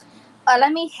Hola,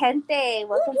 mi gente.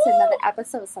 Welcome to another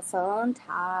episode of Sazon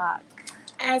Talk.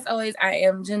 As always, I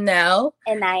am Janelle.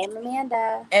 And I am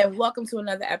Amanda. And welcome to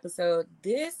another episode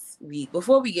this week.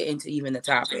 Before we get into even the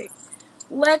topic,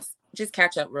 let's just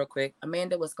catch up real quick.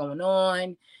 Amanda, what's going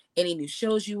on? Any new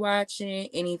shows you watching?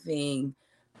 Anything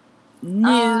new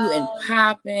and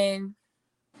popping?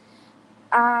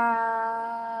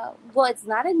 Well, it's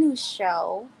not a new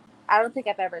show. I don't think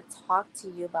I've ever talked to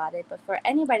you about it, but for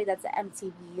anybody that's an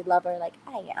MTV lover like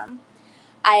I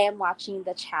am watching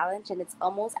The Challenge, and it's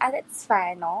almost at its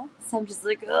final. So I'm just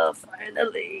like, oh,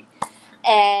 finally.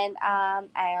 And I'm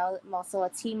also a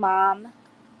Teen Mom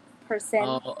person.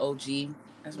 Oh, OG.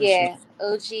 Yeah,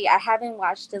 OG. I haven't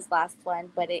watched this last one,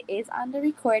 but it is on the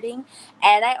recording.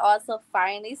 And I also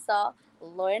finally saw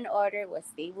Law and Order with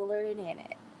Stable Learning in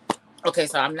it. Okay,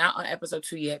 so I'm not on episode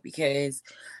 2 yet because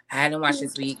I hadn't watched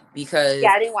this week because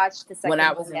I didn't watch the second when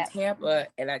I was in yet. Tampa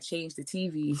and I changed the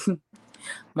TV,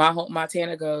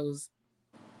 Montana goes,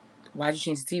 why'd you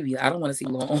change the TV? I don't want to see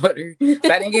Law and Order.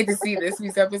 So I didn't get to see this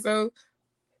week's episode.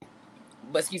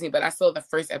 But I saw the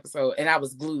first episode and I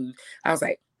was glued. I was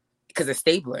like, because it's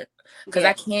Stabler. Because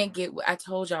I can't get, I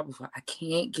told y'all before, I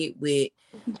can't get with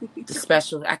the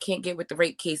special. I can't get with the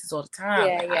rape cases all the time.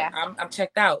 Yeah. I'm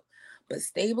checked out. But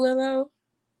Stabler, though,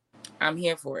 I'm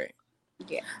here for it.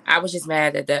 Yeah. I was just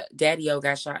mad that the Daddy-O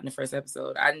got shot in the first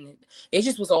episode. It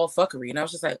just was all fuckery. And I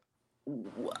was just like,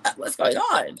 what's going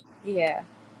on? Yeah.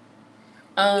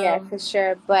 Yeah, for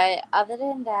sure. But other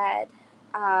than that,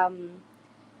 I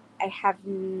have,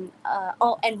 and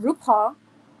RuPaul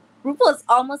is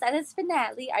almost at its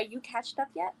finale. Are you catched up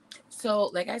yet? So,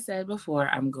 like I said before,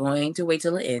 I'm going to wait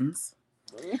till it ends.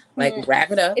 Like,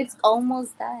 wrap it up. It's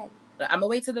almost done. I'm going to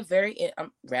wait till the very end.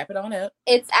 Wrap it on up.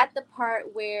 It's at the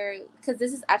part where, because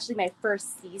this is actually my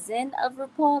first season of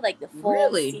RuPaul, like the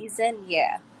full season.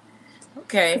 Yeah.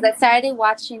 Okay. Because I started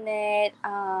watching it,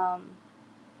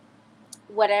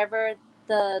 whatever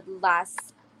the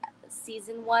last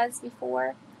season was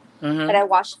before, but I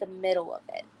watched the middle of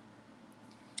it.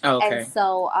 Oh, okay. And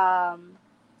so,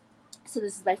 so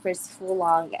this is my first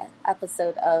full-long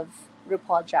episode of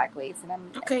RuPaul Drag Race, and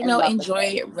I'm enjoy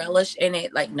it, relish in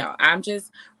it. Like, no, I'm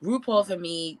just RuPaul for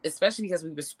me, especially because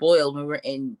we were spoiled when we were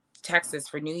in Texas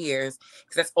for New Year's,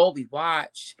 because that's all we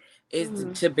watch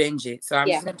is to binge it. So I'm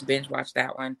just gonna binge watch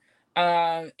that one.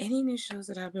 Any new shows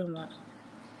that I've been watching?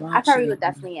 I probably would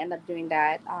definitely end up doing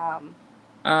that.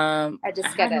 I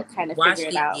just gotta kind of figure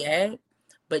it out. Yet,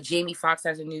 but Jamie Foxx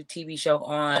has a new TV show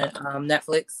on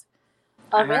Netflix.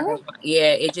 Oh, really?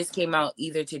 Yeah, it just came out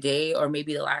either today or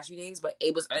maybe the last few days, but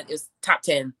it was top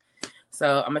 10.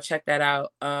 So I'm gonna check that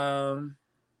out.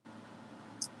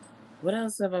 What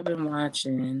else have I been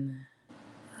watching?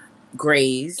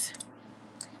 Grey's.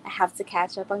 I have to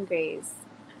catch up on Grey's.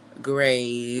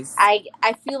 I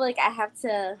feel like I have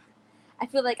to. I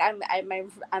feel like I'm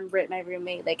my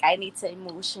roommate. Like, I need to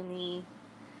emotionally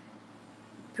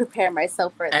prepare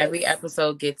myself for this. Every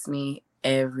episode gets me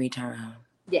every time.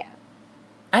 Yeah.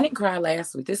 I didn't cry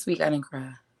last week. This week I didn't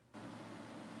cry.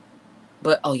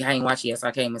 But I ain't watched it yet, so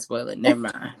I can't even spoil it. Never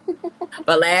mind.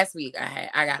 But last week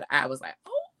I was like,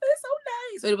 oh, it's so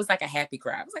nice. So it was like a happy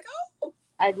cry. I was like, oh.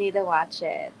 I need to watch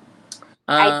it.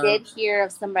 I did hear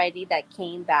of somebody that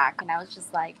came back, and I was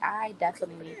just like, I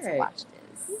definitely need to watch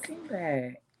this. Who came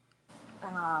back?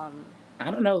 I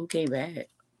don't know who came back.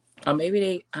 Or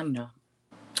maybe I don't know.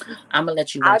 I'm gonna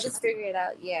let you watch I'll just figure it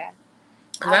out, yeah.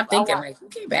 Because I'm thinking, like, who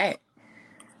came back?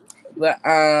 But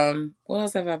what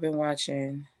else have I been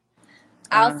watching?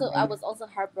 I was also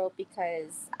heartbroken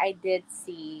because I did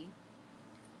see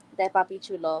that Papi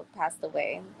Chulo passed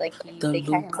away. Like, they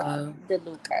cut him off,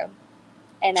 DeLuca.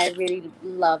 And I really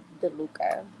loved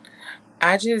DeLuca.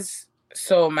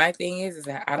 So my thing is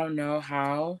that I don't know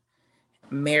how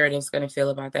Meredith's gonna feel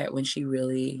about that when she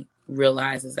really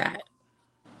realizes that.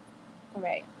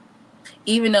 Right.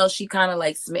 Even though she kind of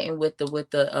like smitten with the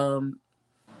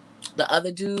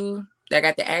other dude that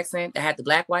got the accent, that had the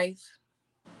black wife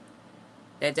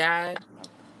that died.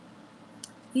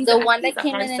 The one that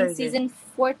came in season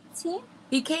 14?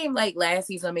 He came like last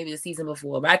season or maybe the season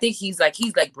before, but I think he's like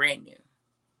brand new.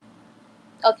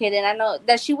 Okay, then I know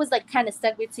that she was like kind of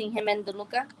stuck between him and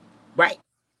DeLuca. Right.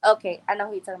 Okay, I know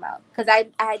who you're talking about. Because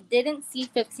I didn't see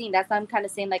 15. That's why I'm kind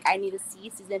of saying, like, I need to see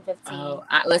season 15. Oh,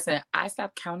 listen, I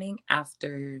stopped counting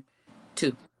after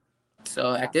 2.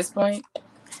 So at this point,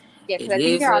 yeah, because I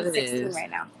think they're on 16 right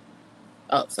now.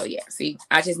 Oh, so yeah. See,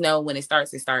 I just know when it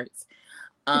starts, it starts.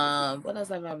 What else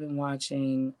have I been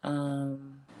watching?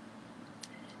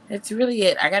 That's really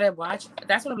it. I gotta watch.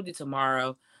 That's what I'm gonna do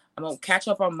tomorrow. I'm gonna catch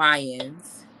up on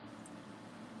Mayans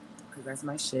because that's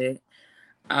my shit.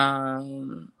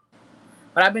 But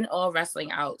I've been all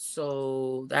wrestling out,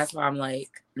 so that's why I'm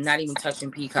like not even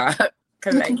touching Peacock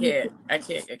because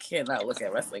I cannot look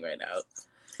at wrestling right now.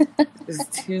 It's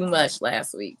too much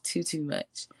last week, too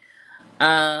much.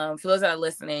 For those that are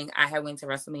listening, I had went to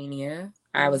WrestleMania.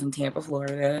 I was in Tampa,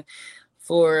 Florida,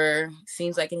 for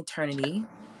seems like an eternity.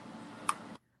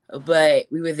 But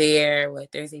we were there,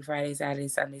 Thursday, Friday, Saturday,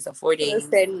 Sunday, so 4 days.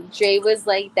 Listen, Dre was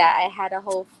like that. I had a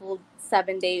whole full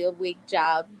 7-day-a-week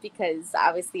job because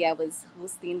obviously I was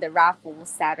hosting the raffle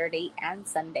Saturday and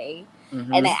Sunday.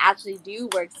 Mm-hmm. And I actually do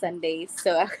work Sundays.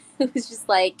 So it was just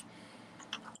like,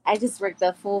 I just worked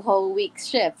the full whole week's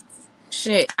shift.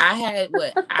 Shit, I had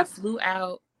I flew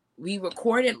out. We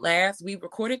recorded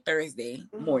Thursday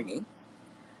morning.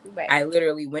 Right. I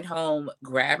literally went home,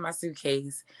 grabbed my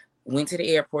suitcase, went to the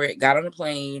airport, got on the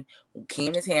plane,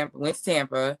 came to Tampa, went to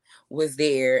Tampa, was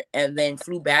there, and then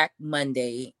flew back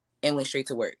Monday and went straight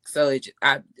to work. So it's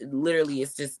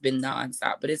just been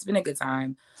nonstop, but it's been a good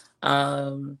time.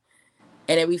 And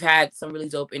then we've had some really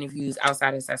dope interviews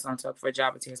outside of Sazon Talk for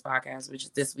Job and Tears podcast, which is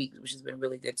this week, which has been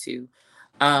really good too.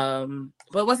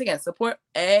 But once again, support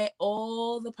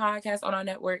all the podcasts on our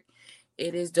network.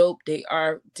 It is dope. They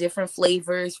are different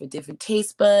flavors for different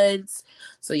taste buds.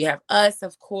 So you have us,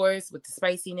 of course, with the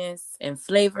spiciness and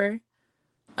flavor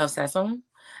of Sazon.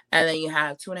 And then you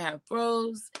have 2.5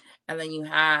 Bros. And then you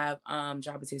have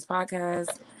Job and Tears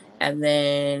podcast. And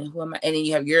then who am I? And then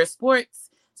you have Your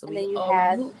Sports. So and then you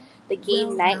have the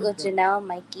game night with Janelle,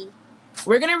 Mikey.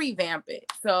 We're gonna revamp it.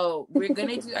 So we're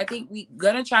gonna do. I think we're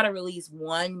gonna try to release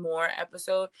one more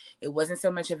episode. It wasn't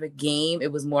so much of a game;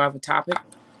 it was more of a topic.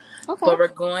 Okay. But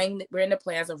we're in the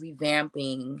plans of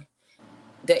revamping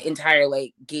the entire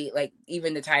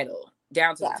even the title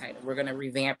down to the title. We're gonna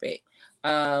revamp it.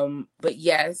 But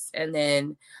yes, and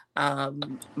then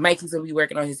Mikey's gonna be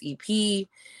working on his EP.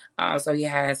 So he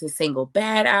has his single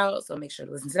 "Bad" out. So make sure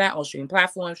to listen to that on streaming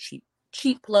platforms.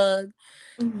 Cheap plug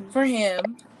for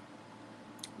him.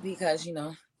 Because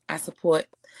I support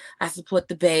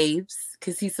the babes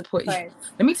because he supports. Let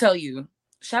me tell you,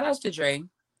 shout outs to Dre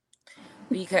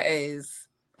because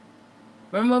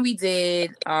remember when we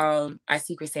did our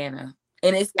Secret Santa,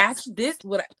 and it's actually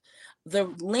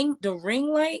the ring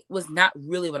light was not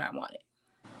really what I wanted.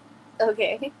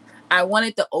 Okay. I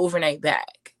wanted the overnight bag.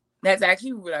 That's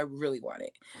actually what I really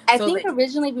wanted. I think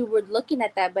originally we were looking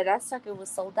at that, but that sucker was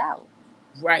sold out.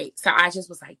 Right. So I just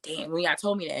was like, damn. When y'all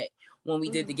told me that when we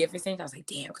did the gift exchange, I was like,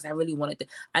 damn, because I really wanted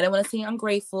I didn't want to seem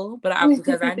ungrateful, but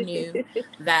because I knew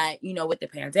that, with the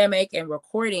pandemic and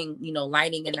recording,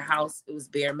 lighting in the house, it was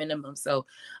bare minimum. So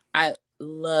I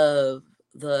love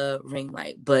the ring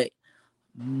light, but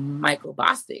Michael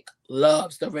Bostic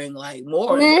loves the ring light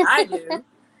more than I do.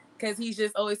 Because he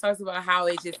just always talks about how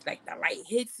it just like the light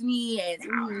hits me and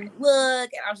how I look.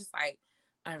 And I'm just like,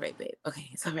 all right, babe. Okay,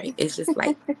 it's all right. It's just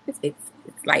light. it's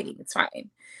lighting. It's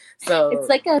fine. So it's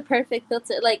like a perfect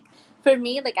filter. Like for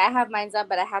me, like I have mine on,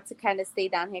 but I have to kind of stay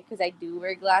down here because I do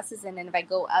wear glasses, and then if I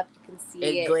go up, you can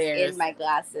see it in my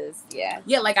glasses. Yeah.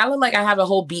 Yeah, like I look like I have a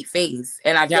whole beat face,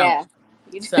 and I don't. Yeah,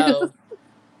 you do. So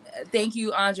thank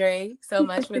you, Andre, so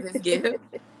much for this gift.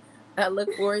 I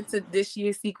look forward to this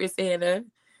year's Secret Santa.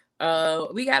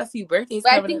 We got a few birthdays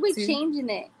coming up. I think we're changing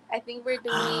it. I think we're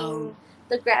doing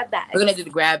the grab bag. We're gonna do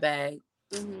the grab bag.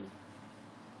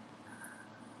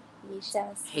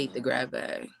 Hate the grab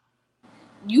bag.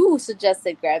 You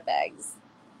suggested grab bags.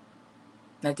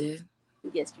 I did.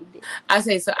 Yes, you did. I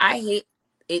say so. I hate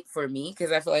it for me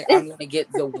because I feel like I'm gonna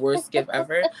get the worst gift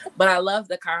ever. But I love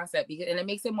the concept and it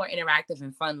makes it more interactive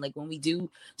and fun. Like when we do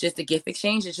just a gift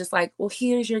exchange, it's just like, well,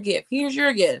 here's your gift,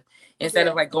 instead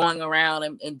of like going around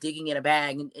and digging in a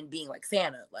bag and being like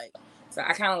Santa. Like, so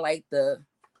I kind of like the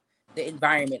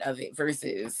environment of it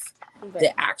versus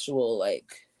the actual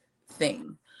like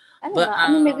thing. I don't know. I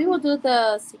mean, maybe we'll do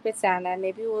the Secret Santa.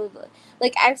 Maybe we'll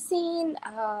I've seen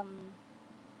I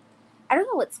don't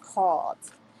know what it's called.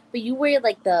 But you wear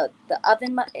like the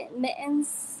oven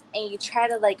mittens and you try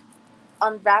to like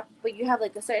unwrap, but you have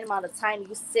like a certain amount of time.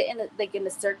 You sit in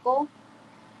a circle,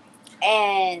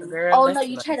 and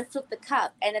you try to flip the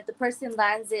cup, and if the person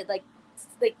lands it like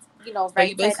right so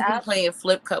you basically playing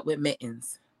flip cup with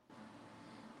mittens.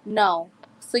 No,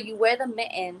 so you wear the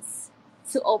mittens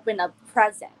to open a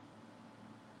present,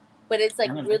 but it's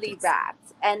like really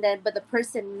wrapped, and then but the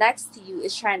person next to you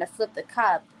is trying to flip the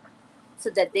cup so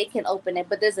that they can open it,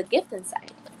 but there's a gift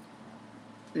inside.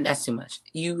 That's too much.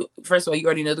 First of all, you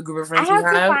already know the group of friends I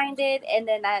have to find it, and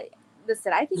then I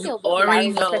think it'll be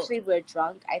hilarious, especially if we're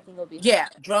drunk. I think it'll be hilarious.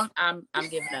 Drunk. I'm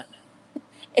giving up.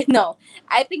 No,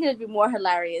 I think it'd be more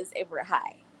hilarious if we're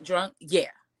high. Drunk,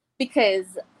 yeah.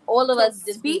 Because all of So us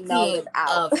just be mellowed speaking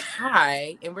out. of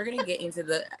high, and we're gonna get into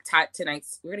the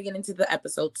tonight's. We're gonna get into the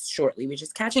episodes shortly. We're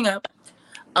just catching up.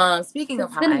 Speaking of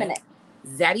It's been a high, minute.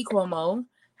 Zaddy Cuomo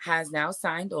has now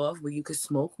signed off where you could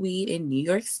smoke weed in New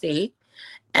York State,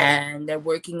 and they're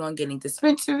working on getting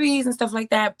dispensaries and stuff like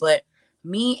that. But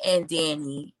me and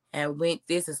Danny and went.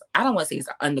 This is, I don't want to say it's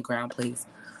an underground place,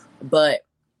 but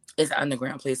it's an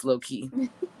underground place, low key.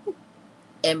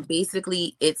 And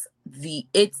basically, it's the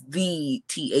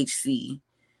THC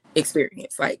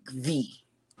experience, like the.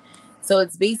 So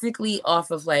it's basically off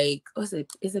of like, what's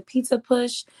it? Is it Pizza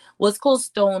Push? Well, it's called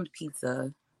Stoned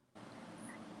Pizza.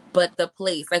 But the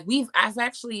place, like I've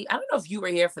actually, I don't know if you were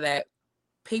here for that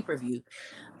pay-per-view.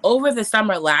 Over the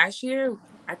summer last year,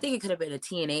 I think it could have been a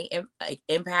TNA like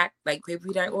Impact like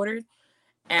pay-per-view that I ordered.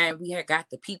 And we had got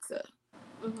the pizza.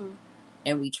 Mm-hmm.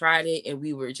 And we tried it and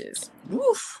we were just,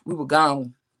 woof, we were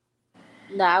gone.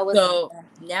 No, I wasn't. So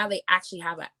now they actually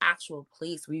have an actual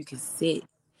place where you can sit.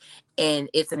 And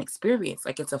it's an experience.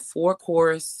 Like it's a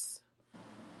 4-course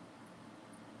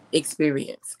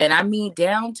experience. And I mean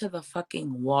down to the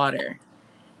fucking water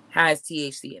has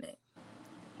THC in it.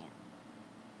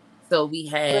 So we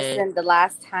had. Listen, the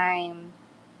last time.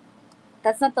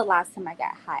 That's not the last time I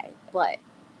got high, but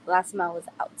the last time I was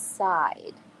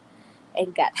outside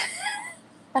and got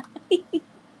high.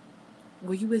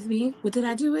 Were you with me? What did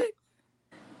I do it?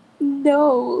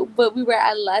 No, but we were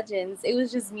at Legends. It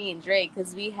was just me and Drake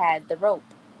because we had the rope.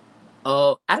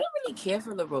 Oh, I don't really care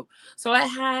for the rope. So I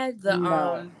had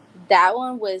the that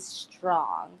one was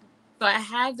strong. So I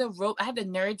had the rope. I had the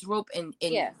Nerds rope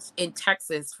in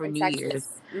Texas for New Year's,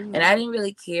 Mm-hmm. and I didn't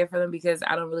really care for them because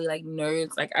I don't really like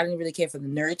nerds. Like I didn't really care for the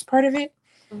nerds part of it.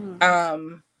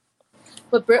 Mm-hmm.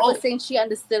 But Britt was saying she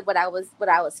understood what I was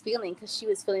feeling because she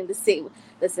was feeling the same.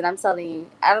 Listen, I'm telling you,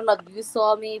 I don't know if you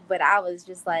saw me, but I was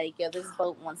just like, yo, this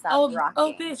boat won't stop rocking.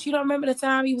 Oh, bitch! You don't remember the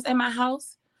time you was at my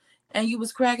house and you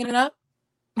was cracking it up?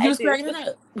 Cracking it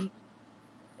up.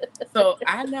 So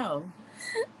I know.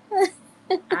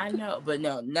 I know, but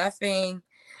no, nothing.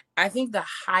 I think the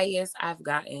highest I've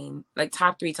gotten, like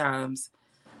top 3 times,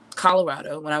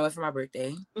 Colorado when I went for my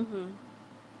birthday. Mm-hmm.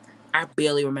 I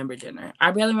barely remember dinner.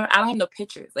 I don't have no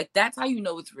pictures. Like that's how you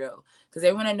know it's real. Because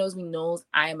everyone that knows me knows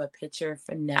I am a picture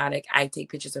fanatic. I take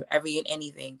pictures of every and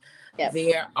anything. Yep.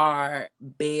 There are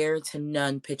bare to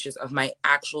none pictures of my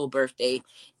actual birthday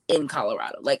in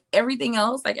Colorado. Like everything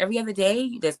else, like every other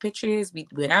day, there's pictures. We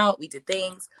went out, we did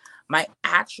things. My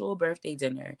actual birthday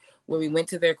dinner, where we went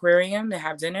to the aquarium to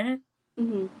have dinner.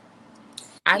 Mm-hmm.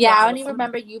 I only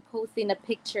remember you posting a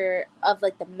picture of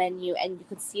like the menu and you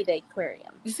could see the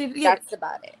aquarium. You see, yeah, that's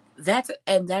about it.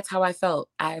 That's how I felt.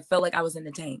 I felt like I was in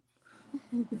the tank.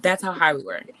 That's how high we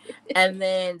were. And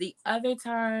then the other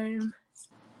time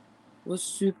was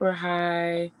super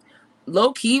high.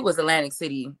 Low key was Atlantic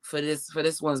City for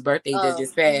this one's birthday that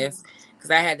just passed because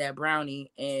I had that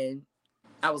brownie and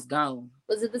I was gone.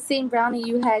 Was it the same brownie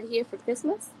you had here for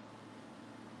Christmas?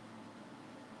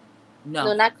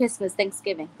 No, not Christmas.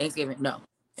 Thanksgiving. No,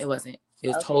 it wasn't. It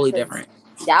was totally different.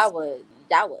 That was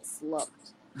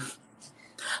slumped.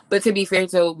 But to be fair,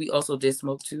 so we also did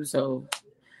smoke too. So,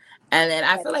 and then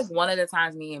I feel like one of the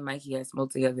times me and Mikey had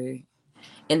smoked together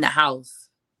in the house,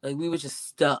 like we were just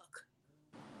stuck,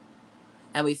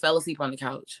 and we fell asleep on the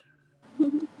couch.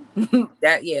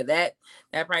 that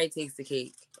probably takes the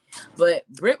cake. But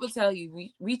Britt will tell you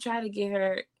we tried to get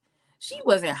her. She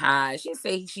wasn't high. She'd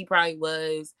say she probably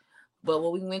was. But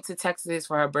when we went to Texas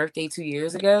for her birthday 2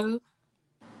 years ago.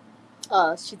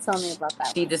 Oh, she told me about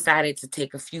that. She decided to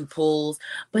take a few pulls,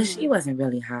 but she wasn't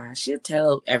really high. She'll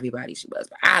tell everybody she was,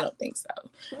 but I don't think so.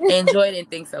 And Joy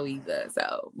didn't think so either.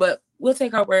 So, but we'll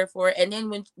take her word for it. And then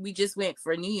when we just went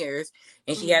for New Year's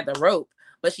and she had the rope,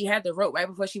 but she had the rope right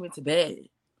before she went to bed.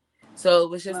 So it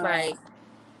was just like,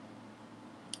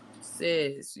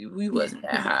 sis, we wasn't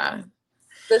that high.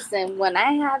 Listen, when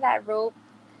I had that rope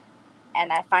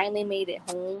and I finally made it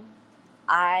home,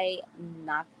 I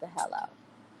knocked the hell out.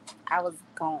 I was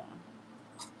gone.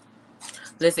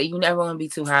 Listen, you never want to be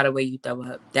too high the way you throw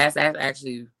up. That's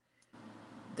actually,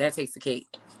 that takes the cake.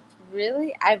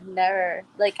 Really? I've never,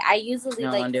 like, I usually,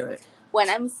 like, do it. When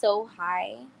I'm so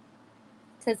high,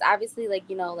 because obviously, like,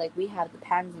 you know, like, we have the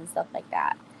pens and stuff like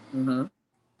that. Mm-hmm.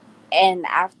 And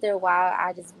after a while,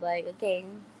 I just be like, okay,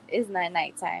 it's not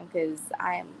nighttime because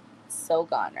I am so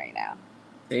gone right now.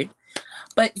 See?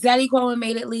 But Zaddy Cuomo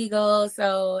made it legal,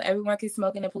 so everyone can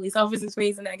smoke in a police officer's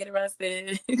face and not get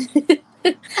arrested.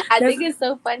 I think it's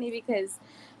so funny because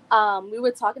we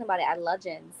were talking about it at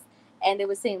Legends, and they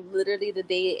were saying literally the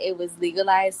day it was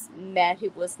legalized, mad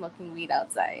people were smoking weed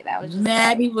outside. I was just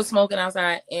mad people smoking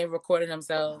outside and recording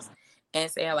themselves. and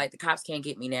saying like the cops can't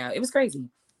get me now. It was crazy.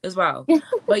 It was wild.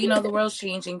 But the world's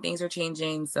changing, things are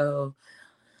changing, so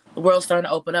the world's starting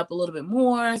to open up a little bit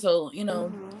more. So,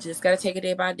 just gotta take it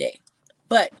day by day.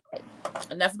 But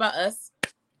enough about us.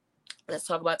 Let's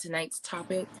talk about tonight's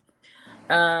topic.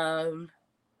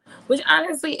 Which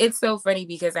honestly, it's so funny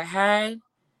because the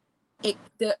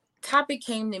topic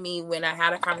came to me when I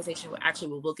had a conversation with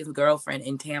Wilkins' girlfriend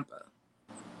in Tampa.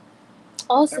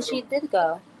 Oh, so she did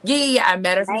go. Yeah. I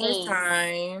met her for the first Nice.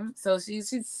 time. So she's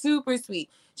super sweet.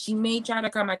 She may try to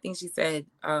come, I think she said,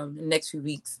 the next few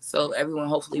weeks. So everyone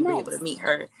hopefully will be able to meet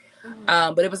her.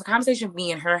 But it was a conversation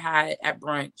me and her had at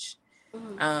brunch.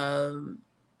 And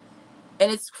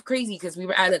it's crazy because we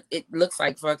were at it looks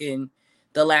like fucking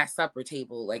the Last Supper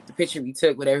table, like the picture we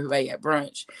took with everybody at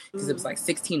brunch, because it was like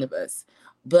 16 of us.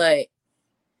 But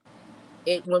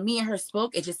when me and her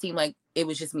spoke, it just seemed like it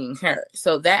was just me and her.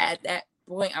 So that at that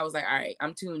point, I was like, all right,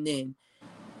 I'm tuned in.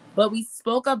 But we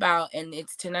spoke about, and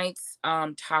it's tonight's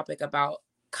topic about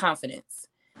confidence,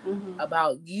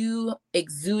 about you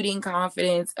exuding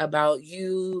confidence, about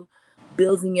you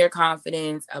building your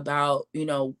confidence, about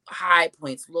high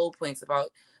points, low points, about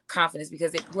confidence,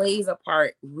 because it plays a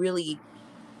part really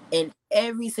in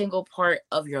every single part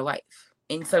of your life.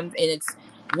 And it's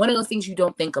one of those things you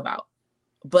don't think about,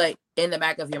 but in the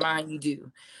back of your mind you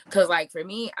do. Because like for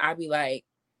me, I'd be like,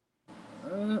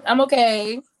 I'm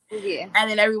okay. Yeah. And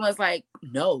then everyone's like,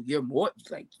 no, you're more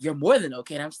than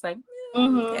okay. And I'm just like,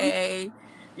 okay.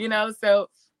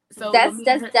 So that's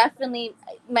definitely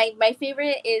my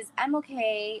favorite is I'm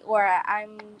okay, or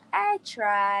I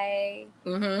try.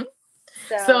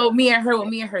 So when me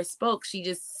and her spoke, she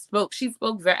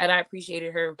spoke very, and I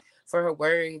appreciated her for her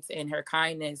words and her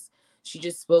kindness. She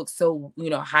just spoke so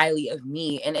highly of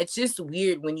me. And it's just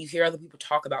weird when you hear other people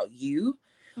talk about you,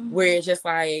 where it's just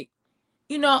like,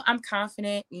 I'm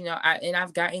confident,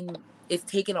 it's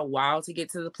taken a while to get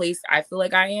to the place I feel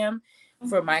like I am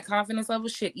for my confidence level.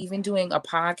 Shit, even doing a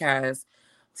podcast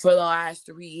for the last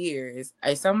 3 years,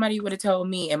 if somebody would have told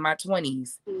me in my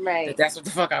 20s that that's what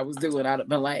the fuck I was doing, I'd have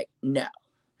been like, no.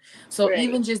 So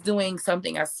even just doing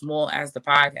something as small as the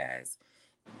podcast,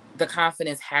 the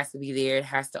confidence has to be there. It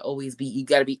has to always be, you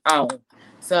got to be on.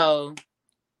 So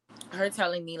her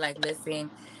telling me like, listen,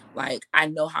 like, I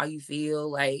know how you feel.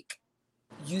 Like,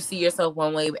 you see yourself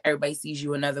one way, but everybody sees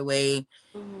you another way.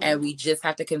 And we just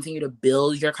have to continue to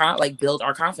build build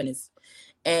our confidence.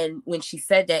 And when she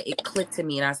said that, it clicked to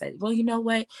me. And I said, well, you know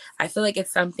what? I feel like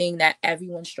it's something that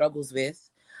everyone struggles with.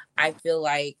 I feel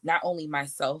like not only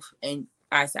myself, and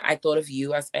I thought of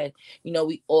you. I said,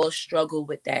 we all struggle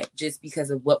with that just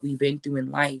because of what we've been through in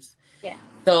life. Yeah.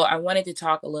 So I wanted to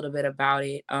talk a little bit about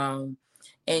it, and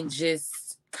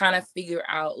just kind of figure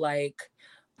out like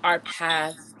our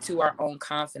path to our own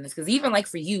confidence. Because even like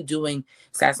for you doing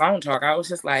Sazon talk, I was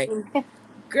just like,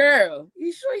 girl,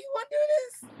 you sure you want to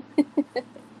do this?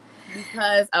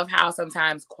 Because of how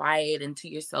sometimes quiet and to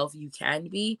yourself you can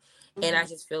be. And I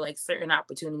just feel like certain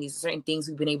opportunities, certain things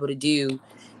we've been able to do,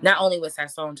 not only with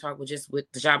Sazon talk, but just with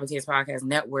the Job and Tears Podcast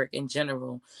Network in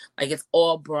general, like it's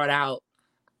all brought out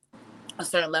a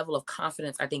certain level of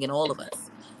confidence, I think, in all of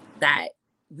us that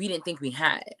we didn't think we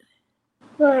had.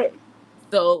 Right.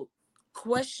 So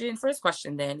first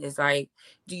question then is like,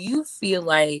 do you feel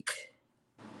like,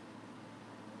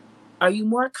 are you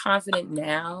more confident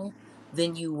now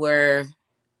than you were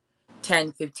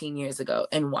 10, 15 years ago,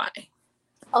 and why?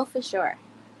 Oh, for sure.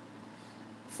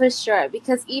 For sure.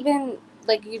 Because even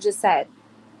like you just said,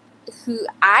 who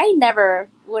I never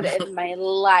would in my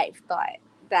life thought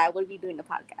that I would be doing the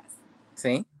podcast.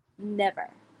 See? Never.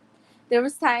 There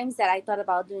was times that I thought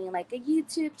about doing like a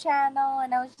YouTube channel,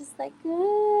 and I was just like,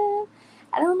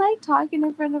 I don't like talking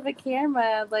in front of a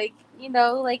camera. Like,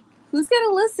 like who's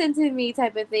gonna listen to me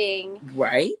type of thing.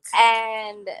 Right.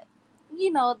 And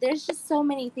there's just so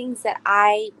many things that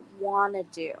I want to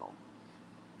do.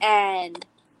 And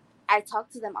I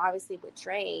talked to them obviously with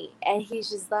Trey, and he's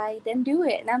just like, then do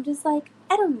it. And I'm just like,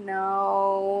 I don't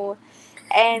know.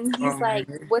 And he's like,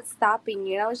 what's stopping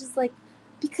you? And I was just like,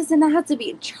 because then I have to be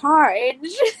in charge.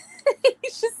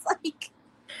 He's just like,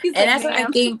 and that's what I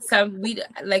think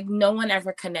no one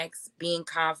ever connects being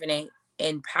confident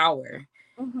and power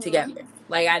together.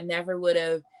 Like I never would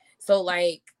have. So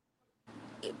like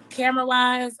camera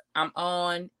wise, I'm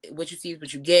on. What you see is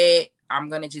what you get. I'm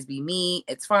gonna just be me.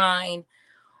 It's fine.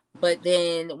 But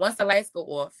then once the lights go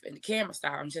off and the camera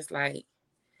stops, I'm just like,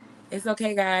 it's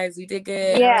okay, guys. We did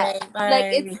good. Yeah. Right, bye.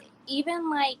 Like it's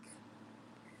even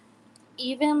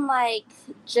like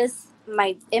just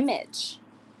my image.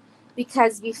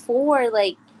 Because before,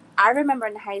 like, I remember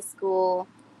in high school,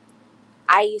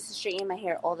 I used to straighten my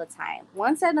hair all the time.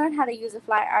 Once I learned how to use a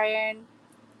flat iron,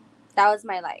 that was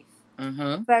my life.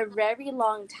 Mm-hmm. For a very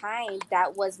long time,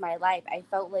 that was my life. I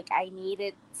felt like I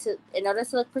needed to, in order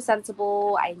to look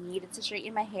presentable, I needed to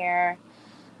straighten my hair.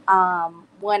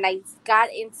 When I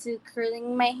got into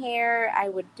curling my hair, I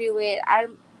would do it.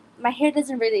 My hair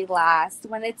doesn't really last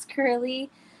when it's curly.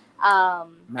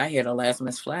 My hair don't last when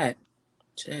it's flat.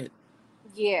 Shit.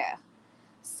 Yeah.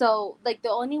 So, like, the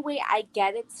only way I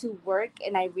get it to work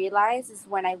and I realize is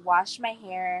when I wash my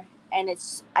hair and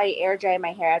I air dry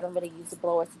my hair. I don't really use the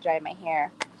blower to dry my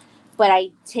hair, but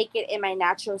I take it in my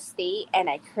natural state and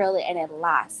I curl it and it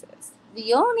lasts.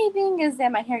 The only thing is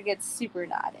that my hair gets super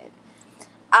knotted.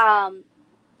 Um,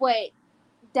 but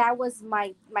that was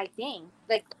my thing.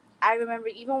 Like, I remember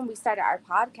even when we started our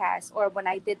podcast or when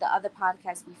I did the other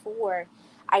podcast before,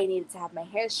 I needed to have my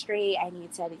hair straight. I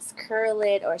needed to at least curl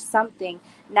it or something.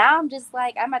 Now I'm just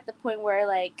like, I'm at the point where,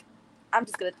 like, I'm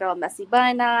just gonna throw a messy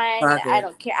bun on. Fuck I it.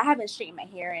 don't care. I haven't straightened my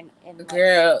hair in like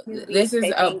Girl, 2 weeks, I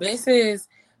think. this is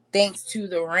thanks to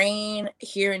the rain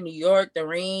here in New York, the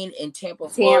rain in Tampa,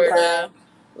 Tampa. Florida.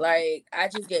 Like, I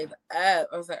just gave up.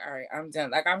 I was like, all right, I'm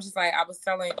done. Like, I'm just like, I was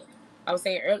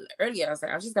saying earlier, I was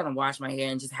like, I'm just gonna wash my hair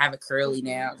and just have it curly Mhm.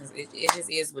 now because it just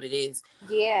is what it is.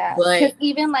 Yeah, because But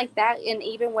even like that, and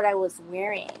even what I was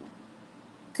wearing,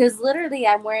 because literally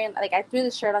I'm wearing, like, I threw the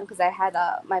shirt on because I had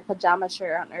my pajama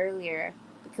shirt on earlier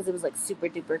because it was like super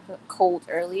duper cold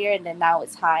earlier, and then now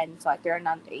it's hot, and so I threw it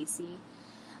on the AC.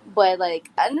 But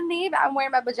like underneath, I'm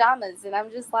wearing my pajamas, and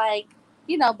I'm just like,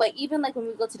 But even like when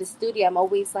we go to the studio, I'm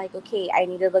always like, okay, I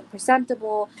need to look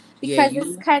presentable yeah, because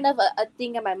it's kind of a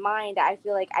thing in my mind that I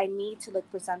feel like I need to look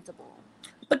presentable.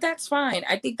 but that's fine.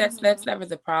 I think that's Hmm. never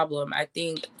the problem. I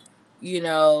think, you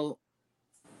know,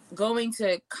 going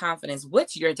to confidence,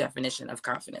 what's your definition of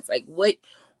confidence? Like,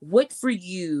 what for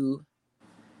you,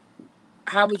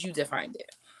 how would you define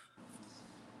it?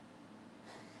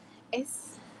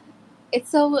 It's it's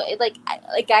so like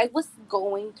I was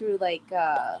going through like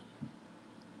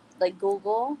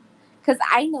Google because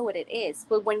I know what it is,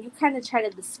 but when you kind of try to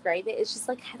describe it, it's just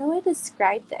like, how do I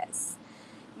describe this?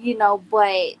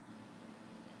 But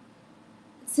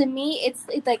to me, it's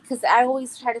like, because I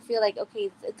always try to feel like, okay,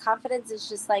 confidence is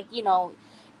just like,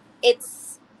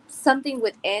 it's something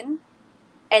within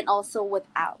and also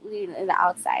without, in the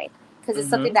outside, because it's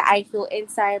something Mm-hmm. that I feel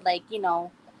inside, like,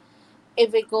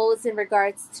 if it goes in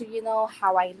regards to,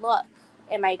 how I look,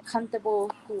 am I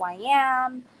comfortable who I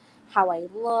am, how I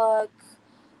look.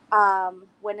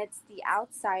 When it's the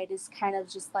outside is kind of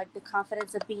just like the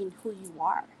confidence of being who you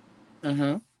are.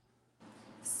 Mm-hmm.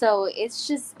 So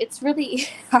it's really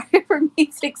hard for me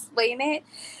to explain it,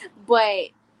 but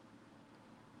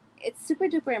it's super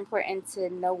duper important to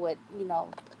know what,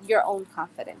 your own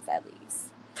confidence at least.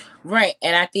 Right.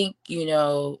 And I think,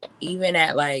 even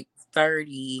at like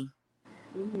 31,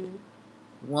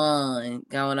 Mm-hmm.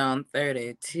 going on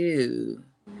 32,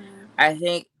 Mm-hmm. I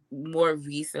think more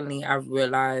recently I've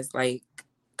realized like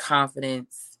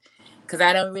confidence, because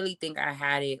I don't really think I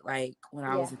had it like when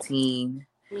I Yeah, was a teen.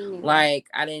 me neither. Like,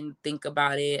 I didn't think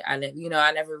about it. I didn't,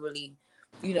 I never really,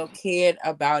 cared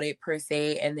about it per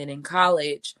se. And then in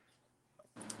college,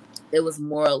 it was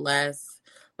more or less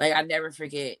like, I never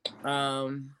forget.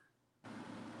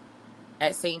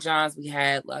 At St. John's, we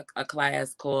had like a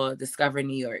class called Discover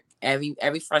New York.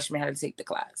 Every freshman had to take the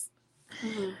class.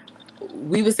 Mm-hmm.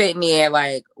 We were sitting there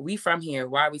like, we from here.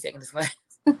 Why are we taking this class?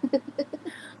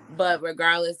 But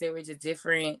regardless, there were just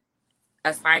different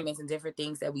assignments and different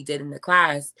things that we did in the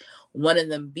class. One of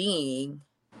them being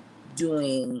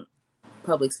doing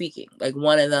public speaking. Like,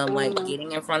 one of them, like, Mm-hmm.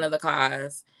 getting in front of the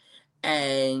class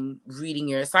and reading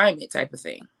your assignment type of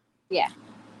thing. Yeah.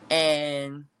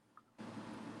 And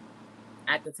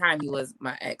at the time, he was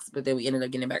my ex, but then we ended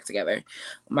up getting back together.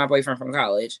 My boyfriend from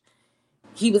college.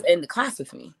 He was in the class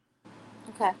with me.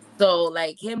 Okay. So,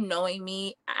 like, him knowing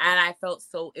me, and I felt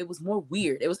so, it was more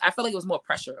weird. I felt like it was more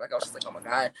pressure. Like, I was just like, oh my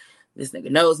God, this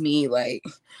nigga knows me. Like,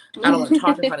 I don't want to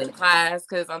talk in front of the class.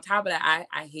 Because on top of that,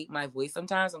 I hate my voice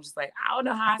sometimes. I'm just like, I don't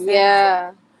know how I sound.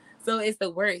 Yeah. So it's the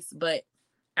worst. But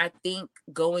I think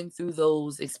going through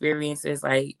those experiences,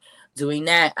 like doing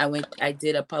that, I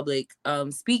did a public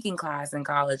speaking class in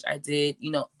college. I did,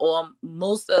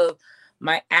 most of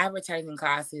my advertising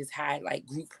classes had like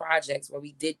group projects where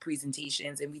we did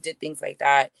presentations and we did things like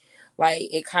that. Like,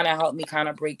 it kind of helped me kind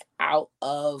of break out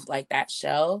of like that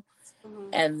shell. Mm-hmm.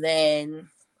 And then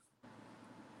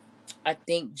I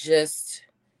think just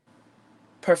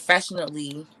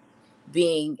professionally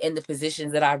being in the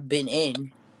positions that I've been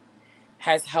in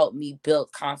has helped me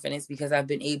build confidence, because I've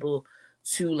been able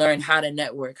to learn how to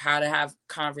network, how to have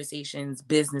conversations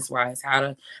business wise, how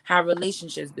to have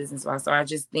relationships business wise. So I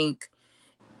just think,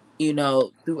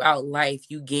 throughout life,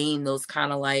 you gain those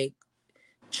kind of like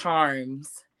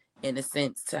charms in a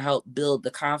sense to help build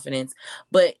the confidence.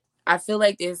 But I feel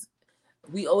like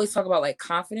we always talk about like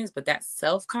confidence, but that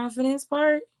self-confidence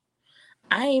part,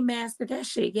 I ain't mastered that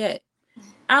shit yet.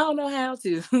 I don't know how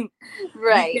to.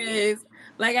 Right. Because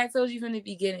like I told you from the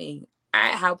beginning,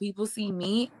 how people see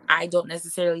me, I don't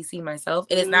necessarily see myself.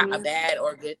 And it's not a Mm-hmm. bad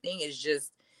or good thing. It's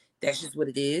just that's just what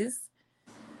it is.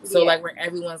 So Yeah. like where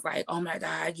everyone's like, oh my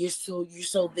God, you're so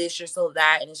this, you're so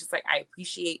that. And it's just like I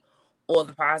appreciate all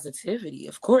the positivity,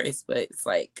 of course, but it's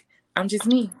like I'm just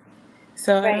me.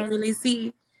 So I Right. don't really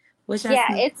see what y'all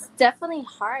Yeah, see. it's definitely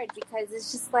hard because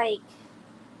it's just like,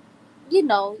 you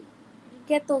know, you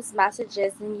get those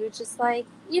messages and you're just like,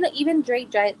 even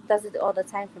does it all the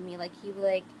time for me. Like, he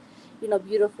like,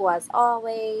 beautiful as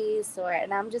always,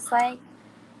 and I'm just like,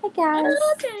 I guess,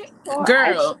 Okay. or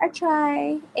Girl, I try.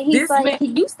 And he's this like, man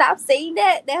can you stop saying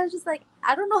that? And I was just like,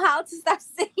 I don't know how to stop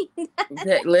saying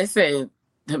that. listen,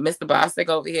 Mr. Bostic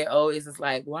over here always is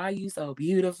like, why are you so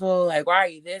beautiful? Like, why are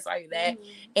you this? Why are you that?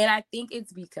 Mm-hmm. And I think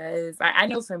it's because I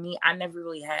know for me, I never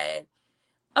really had,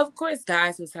 of course,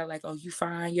 guys would say like, oh, you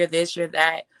fine, you're this, you're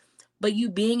that. But you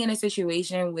being in a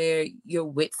situation where you're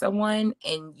with someone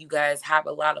and you guys have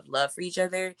a lot of love for each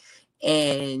other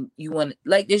and you want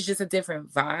like there's just a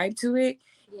different vibe to it.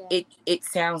 Yeah, It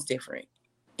sounds different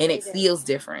and it it is. feels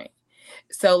different.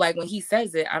 So like when he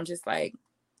says it, I'm just like,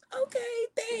 okay,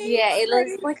 Yeah, thanks. it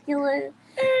looks like you would. All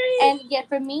right. And yeah,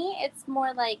 for me, it's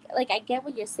more like I get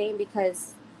what you're saying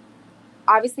because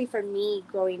obviously for me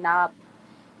growing up,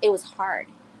 it was hard.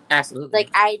 Absolutely. Like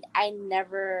I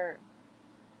never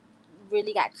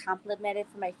really got complimented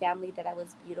from my family that I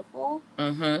was beautiful.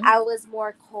 Mm-hmm. I was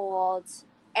more called,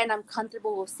 and I'm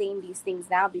comfortable with saying these things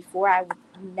now. Before, I would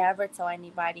never tell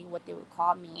anybody what they would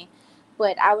call me,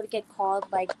 but I would get called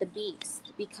like the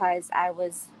Beast because I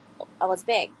was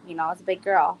big. I was a big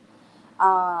girl,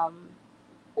 um,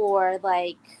 or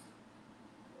like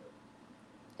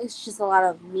it's just a lot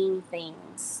of mean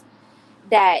things.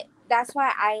 That's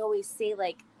why I always say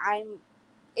like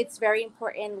it's very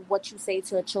important what you say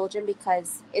to a children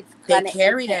because it's They gonna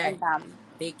carry imprint that. in them.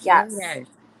 They carry Yes, that.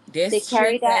 they This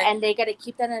carry shit that that and they gotta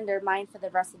keep that in their mind for the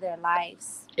rest of their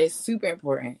lives. is super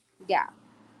important. Yeah,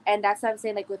 and that's what I'm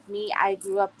saying. Like with me, I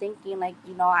grew up thinking like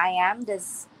I am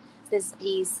this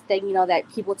beast that that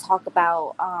people talk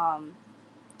about,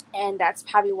 and that's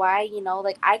probably why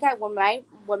like I got when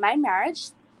my marriage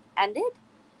ended,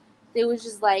 it was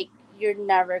just like you're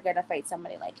never gonna fight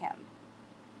somebody like him.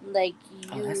 Like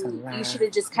Oh, that's a you lie. should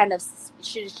have just kind of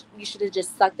you should have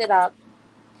just sucked it up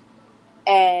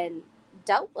and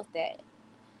dealt with it.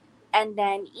 And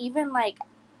then even like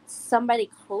somebody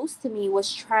close to me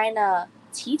was trying to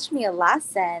teach me a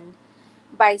lesson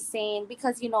by saying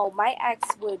because my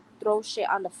ex would throw shit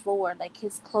on the floor like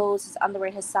his clothes, his underwear,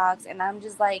 his socks, and I'm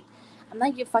just like I'm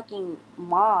not your fucking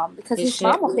mom because His his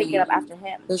mom shit will would pick it be up after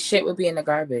him. his shit would be in the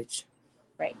garbage.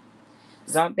 Right.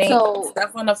 Don't think So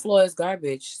stuff on the floor is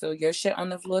garbage. So your shit on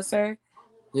the floor, sir,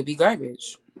 would be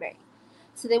garbage. right.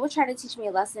 So they were trying to teach me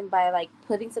a lesson by like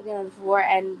putting something on the floor,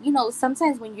 and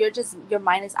sometimes when your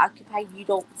mind is occupied, you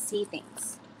don't see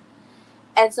things.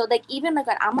 And so like even like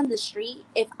when I'm on the street,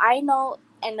 if I know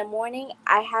in the morning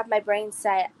I have my brain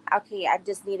set, okay, I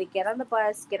just need to get on the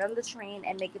bus, get on the train,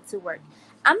 and make it to work.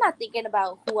 I'm not thinking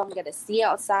about who I'm gonna see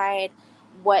outside,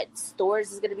 what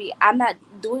stores is gonna be. I'm not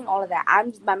doing all of that.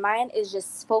 My mind is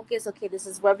just focused. Okay, this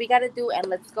is what we gotta do, and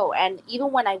let's go. And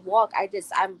even when I walk,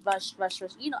 I'm rush, rush,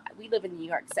 rush. We live in New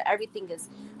York, so everything is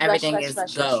rush, Everything rush, is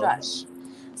rush, rush, go. rush.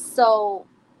 So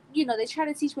they try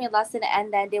to teach me a lesson,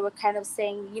 and then they were kind of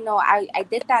saying, I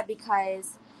did that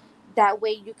because that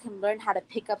way you can learn how to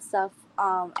pick up stuff,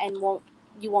 and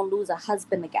you won't lose a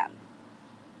husband again.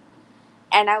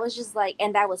 And I was just like,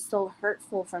 and that was so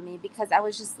hurtful for me because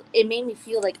it made me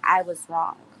feel like I was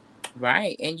wrong.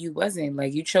 Right. And you wasn't.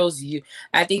 Like you chose you.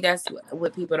 I think that's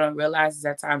what people don't realize is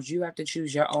at times you have to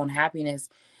choose your own happiness.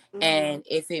 Hmm. And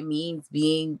if it means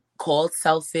being called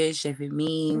selfish, if it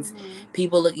means Hmm.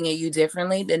 people looking at you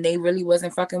differently, then they really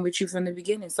wasn't fucking with you from the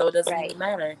beginning. So it doesn't Right. even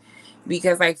matter.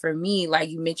 Because like for me, like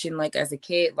you mentioned, like as a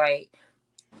kid, like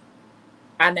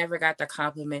I never got the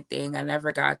compliment thing. I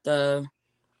never got the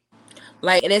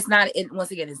like, and it's not.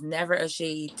 Once again, it's never a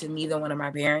shade to neither one of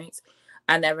my parents.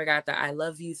 I never got the "I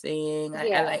love you" thing. I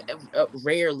Yeah. like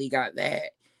rarely got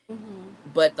that. Hmm.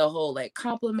 But the whole like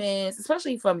compliments,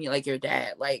 especially from you, like your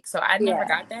dad, like so I never Yeah.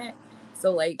 got that.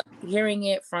 So like hearing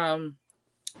it from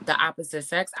the opposite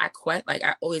sex, I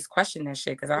always question that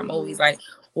shit, because I'm always Mm-hmm. like,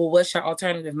 well, what's your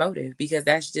alternative motive? Because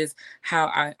that's just how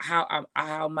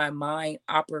my mind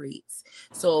operates.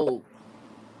 So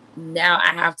now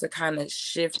I have to kind of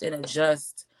shift and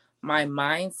adjust my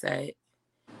mindset,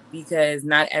 because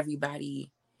not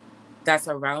everybody that's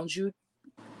around you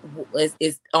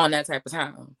is on that type of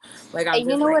time. Like, I'm And you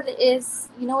just know like, what it is?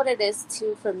 You know what it is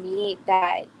too for me,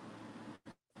 that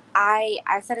I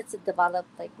started to develop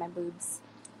like my boobs.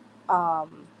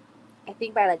 Um, I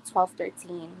think by like 12,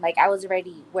 13. Like I was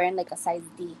already wearing like a size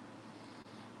D,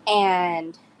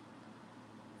 and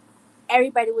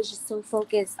everybody was just so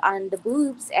focused on the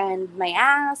boobs and my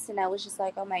ass, and I was just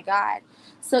like, oh my god.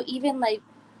 So even like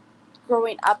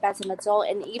growing up as an adult,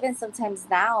 and even sometimes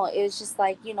now, it was just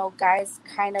like, guys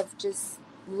kind of just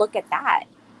look at that.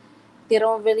 They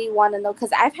don't really want to know,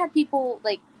 because I've had people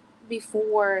like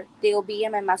before, they'll be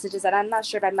in my messages, and I'm not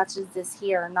sure if I messaged this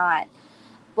here or not,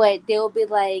 but they'll be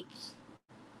like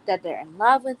that they're in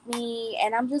love with me,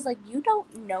 and I'm just like, you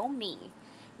don't know me.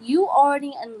 You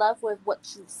already in love with what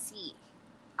you see.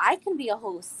 I can be a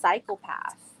whole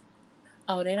psychopath.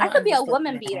 oh, they I don't could be a understand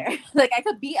woman that. beater. Like I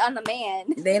could beat on the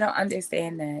man. They don't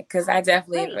understand that, because I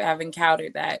definitely Right. have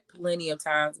encountered that plenty of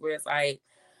times, where it's like,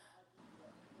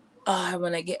 oh, I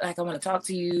want to talk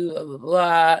to you, blah, blah,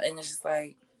 blah. And it's just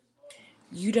like,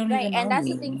 you don't Right. even And know that's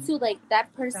the thing me. too, like that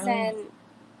So, person,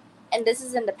 and this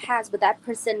is in the past, but that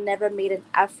person never made an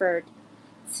effort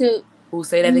to who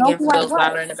say that know again who for I those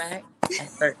louder in the was back?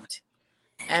 Effort.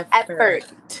 at Effort.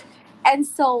 first. And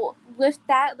so with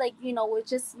that, like, with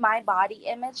just my body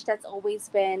image, that's always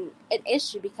been an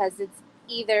issue, because it's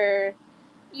either,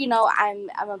 I'm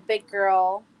a big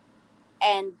girl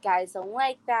and guys don't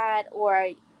like that, or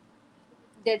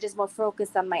they're just more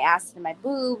focused on my ass and my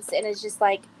boobs, and it's just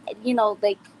like,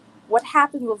 like what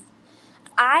happened with,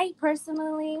 I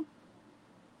personally,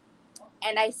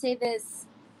 and I say this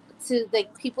to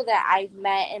like people that I've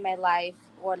met in my life,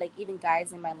 or like even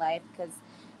guys in my life, because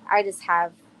I just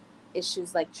have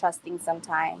issues like trusting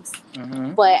sometimes.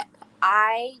 Mm-hmm. But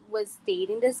I was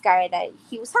dating this guy that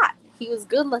he was hot, he was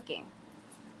good looking,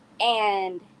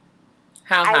 and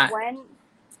How I hot? went,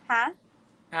 huh?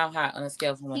 How hot on a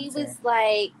scale from 1 He to was 10?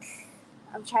 like,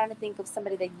 I'm trying to think of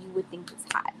somebody that you would think is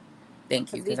hot,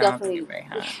 Thank you, because we because I don't think you're definitely very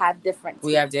hot. have different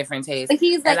We have tastes. different tastes. But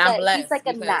he's And like I'm he's blessed, like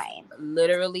a because 9.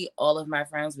 literally all of my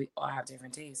friends, we all have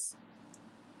different tastes.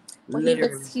 Well,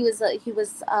 Literally. he was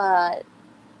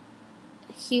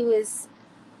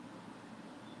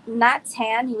not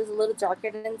tan. He was a little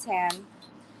darker than tan,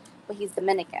 but he's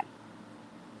Dominican,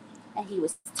 and he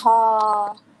was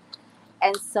tall,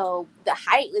 and so the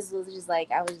height was just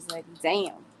like, I was just like,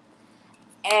 damn.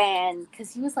 And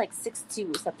because he was like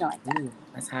 6'2" or something like that. Ooh,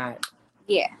 that's hot.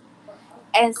 Yeah.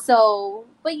 And so,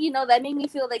 but that made me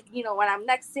feel like, when I'm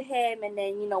next to him, and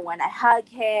then, when I hug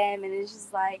him, and it's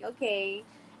just like, okay.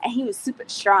 And he was super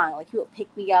strong. Like, he would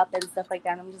pick me up and stuff like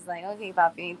that. And I'm just like, okay,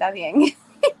 papi, está bien.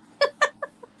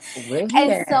 Where he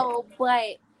And at? so,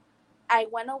 but I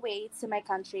went away to my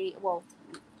country, well,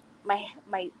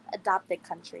 my adopted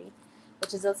country,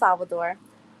 which is El Salvador.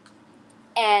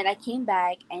 And I came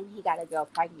back, and he got a girl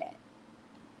pregnant.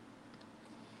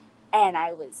 And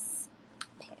I was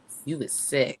pissed. You was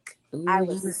sick. I Ooh, you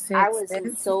was was sick, I was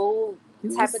sis. so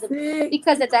You type was of the, sick.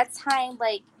 because at that time,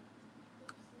 like,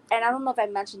 and I don't know if I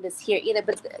mentioned this here either,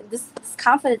 but this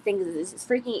confident thing is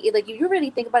freaking, like, if you really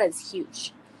think about it, it's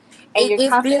huge. And your There's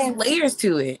confidence, layers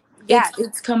to it. yes,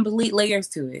 It's complete layers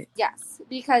to it. yes,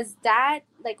 because that,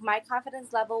 like, my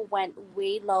confidence level went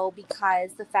way low,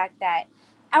 because the fact that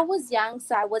I was young,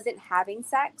 so I wasn't having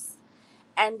sex.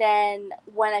 And then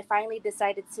when I finally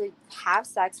decided to have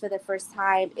sex for the first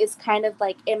time, it's kind of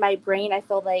like in my brain, I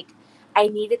feel like I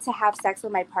needed to have sex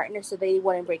with my partner so they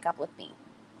wouldn't break up with me.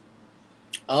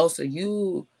 Oh, so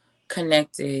you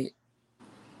connected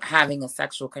having a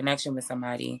sexual connection with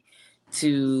somebody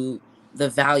to the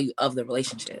value of the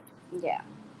relationship. Yeah.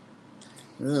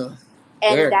 Ugh.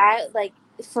 And Girl, that, like,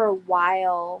 for a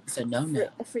while, it's a no no.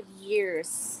 for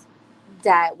years,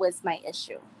 that was my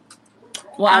issue.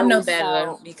 Well, I I'm no always better,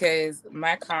 felt, because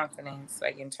my confidence,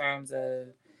 in terms of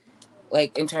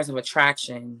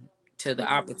attraction to the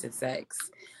mm-hmm, opposite sex,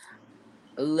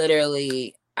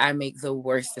 literally I make the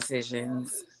worst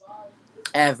decisions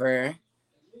ever,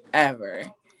 ever.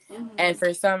 And mm-hmm,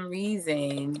 for some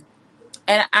reason,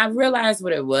 and I realized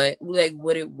what it was,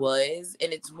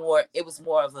 and it was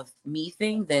more of a me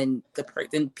thing than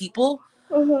people.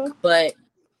 uh-huh. But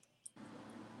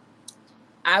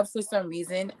I, for some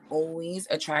reason, always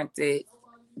attracted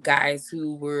guys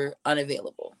who were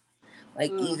unavailable.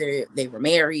 Like, Mm. either they were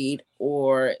married,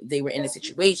 or they were in a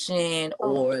situation,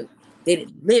 Oh, or they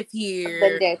didn't live I've been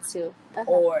here, there too.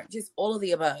 or just all of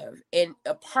the above. And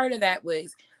a part of that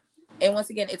was, and once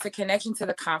again, it's a connection to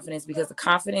the confidence, because the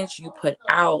confidence you put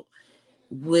out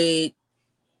would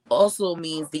also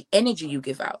means the energy you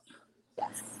give out.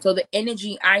 Yes. So the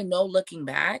energy, I know looking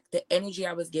back, the energy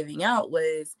I was giving out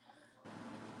was,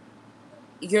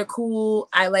 you're cool,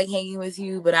 I like hanging with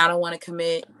you, but I don't want to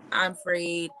commit. I'm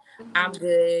afraid. I'm Mm-hmm.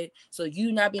 good. So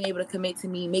you not being able to commit to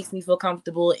me makes me feel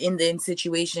comfortable in the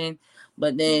situation.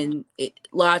 But then it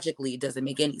logically, it doesn't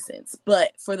make any sense.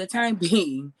 But for the time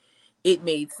being, it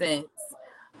made sense.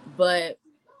 But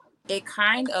it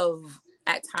kind of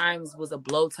at times was a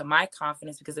blow to my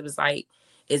confidence, because it was like,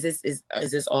 is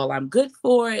this all I'm good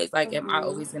for? It's like, am I Mm-hmm.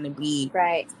 always gonna be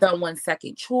Right. someone's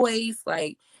second choice?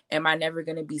 Like, am I never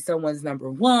gonna be someone's number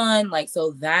one? Like,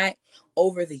 so that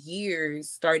over the years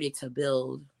started to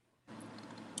build,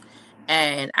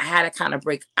 and I had to kind of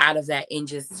break out of that and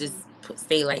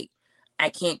stay like, I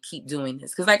can't keep doing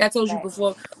this, because like I told you Right.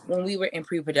 before, when we were in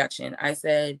pre-production, I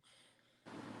said,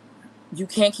 you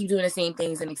can't keep doing the same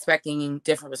things and expecting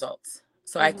different results.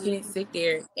 So I couldn't Mm-hmm. sit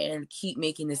there and keep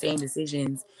making the same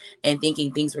decisions and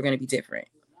thinking things were going to be different.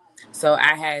 So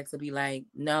I had to be like,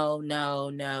 no, no,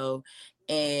 no.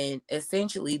 And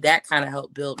essentially that kind of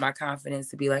helped build my confidence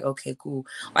to be like, okay, cool.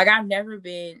 Like, I've never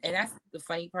been, and that's the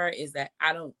funny part, is that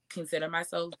I don't consider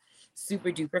myself super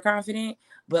duper confident,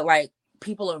 but like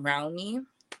people around me,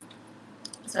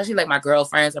 especially like my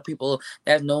girlfriends or people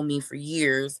that have known me for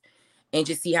years, and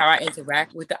just see how I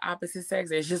interact with the opposite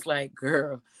sex, it's just like,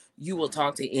 girl, you will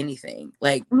talk to anything.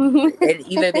 Like, and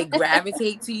either they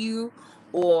gravitate to you,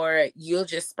 or you'll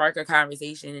just spark a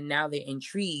conversation and now they're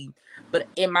intrigued. But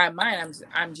in my mind,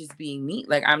 I'm just being me.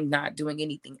 Like, I'm not doing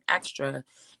anything extra.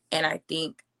 And I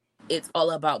think it's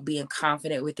all about being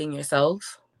confident within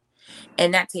yourself.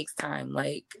 And that takes time.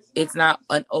 Like, it's not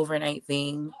an overnight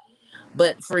thing.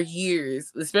 But for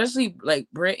years, especially like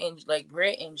Britt and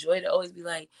Joy, to always be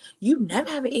like, you never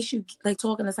have an issue like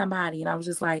talking to somebody. And I was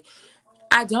just like,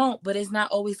 I don't, but it's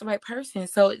not always the right person.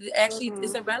 So actually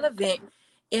it's Mm-hmm. irrelevant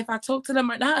if I talk to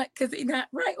them or not, because they're not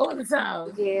right all the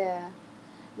time. Yeah.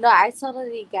 No, I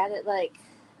totally get it. Like,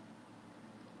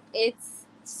 it's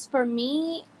for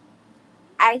me.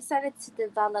 I started to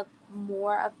develop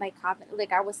more of my confidence.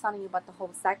 Like I was telling you about the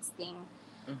whole sex thing.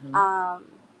 Mm-hmm. Um,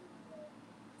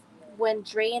 when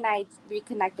Dre and I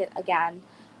reconnected again,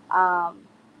 um,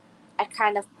 I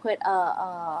kind of put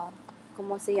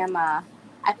 ¿cómo se llama?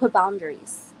 I put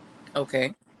boundaries,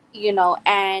 Okay.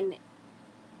 and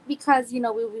because we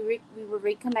were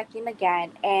reconnecting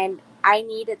again, and I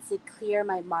needed to clear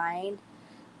my mind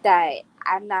that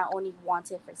I'm not only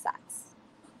wanted for sex,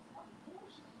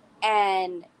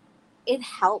 and it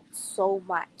helped so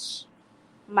much.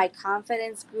 My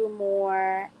confidence grew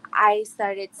more. I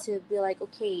started to be like,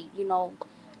 okay,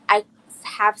 I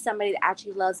have somebody that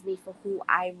actually loves me for who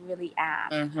I really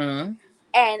am. Mm-hmm.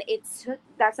 And it took,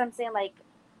 that's what I'm saying, like,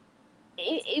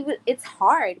 it's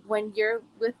hard when you're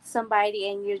with somebody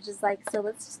and you're just like, so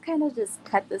let's just kind of just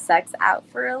cut the sex out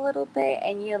for a little bit.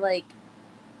 And you're like,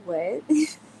 what?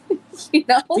 you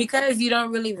know? Because you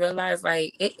don't really realize,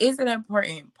 like, it is an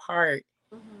important part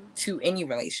Mm-hmm. to any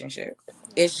relationship. Yeah.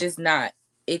 It's just not.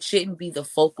 It shouldn't be the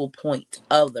focal point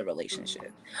of the Mm-hmm.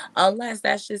 relationship, unless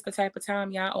that's just the type of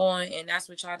time y'all on, and that's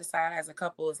what y'all decide as a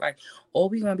couple. Is like, all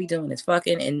we gonna be doing is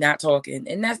fucking and not talking,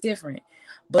 and that's different.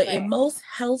 But in Right. most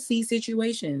healthy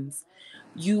situations,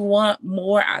 you want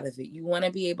more out of it. You want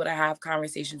to be able to have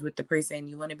conversations with the person.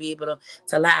 You want to be able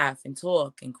to laugh and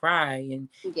talk and cry and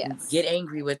Yes. get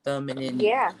angry with them, and then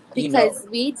Yeah, you know. because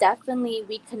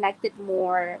we connected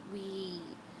more. We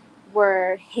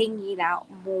were hanging out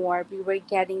more. We were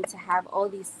getting to have all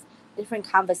these different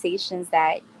conversations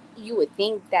that you would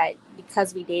think that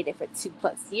because we dated for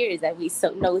 2+ years that we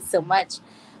know so much,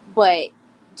 but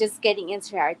just getting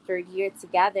into our third year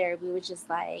together, we were just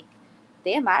like,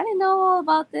 damn, I didn't know all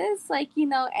about this, like,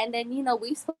 and then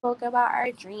we spoke about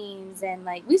our dreams, and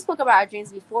like we spoke about our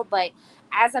dreams before, but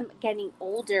as I'm getting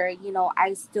older,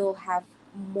 I still have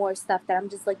more stuff that I'm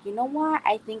just like, you know what?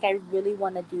 I think I really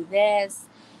want to do this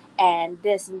and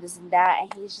this and this and that.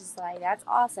 And he's just like, that's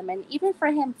awesome. And even for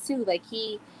him too, like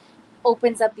he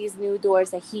opens up these new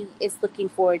doors that he is looking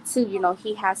forward to.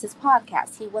 He has his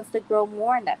podcast. He wants to grow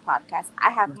more in that podcast.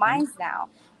 I have Mhm. mine now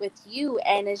with you.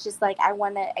 And it's just like, I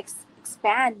want to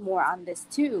expand more on this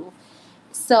too.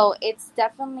 So it's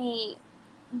definitely,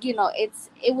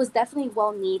 it was definitely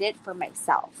well needed for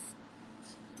myself.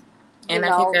 And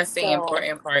I think that's the So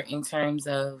important part in terms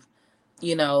of,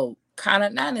 kind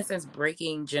of not in a sense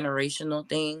breaking generational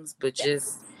things, but yes.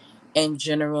 just in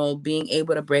general, being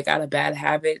able to break out of bad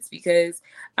habits, because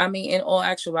I mean, in all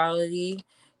actuality,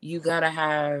 you gotta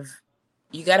have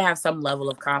you gotta have some level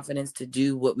of confidence to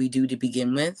do what we do to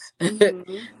begin with.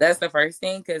 Mm-hmm. That's the first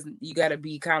thing, because you gotta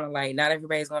be kind of like, not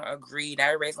everybody's gonna agree, not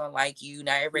everybody's gonna like you,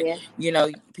 not everybody, Yeah.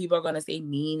 people are gonna say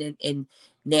mean and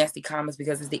nasty comments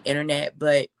because it's the internet.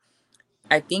 But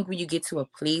I think when you get to a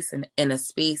place and in a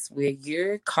space where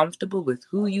you're comfortable with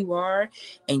who you are,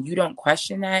 and you don't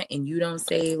question that, and you don't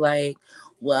say like,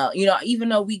 well, even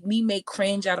though we may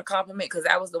cringe at a compliment, because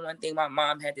that was the one thing my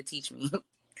mom had to teach me.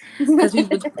 Because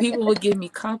people would give me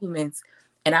compliments,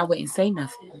 and I wouldn't say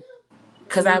nothing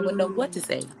because I wouldn't know what to Mm,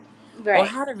 say or right.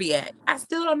 how to react. I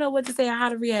still don't know what to say or how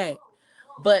to react.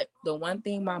 But the one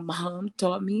thing my mom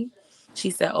taught me,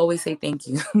 she said, always say thank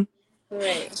you.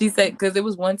 Right. She said, because it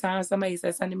was one time somebody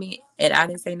said something to me and I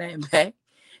didn't say nothing back.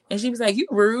 And she was like, "You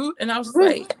rude." And I was just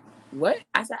like, "What?"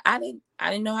 I said, I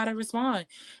didn't know how to respond.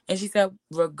 And she said,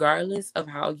 regardless of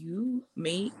how you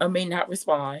may or may not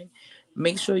respond,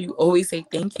 make sure you always say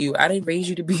thank you. I didn't raise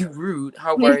you to be rude.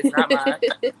 Her words, not mine.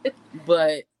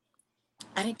 But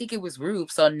I didn't think it was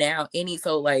rude. So now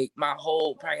like my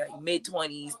whole probably like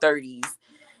mid-20s, 30s,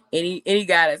 any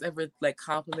guy that's ever like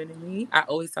complimented me, I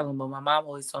always tell him, but my mom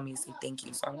always told me to say thank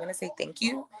you. So I'm gonna say thank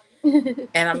you,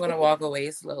 and I'm gonna walk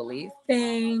away slowly.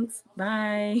 Thanks,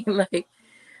 bye. Like,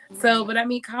 so, but I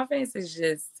mean, confidence is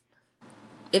just,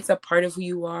 it's a part of who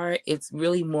you are. It's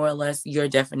really more or less your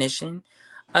definition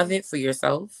of it for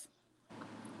yourself.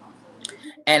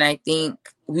 And I think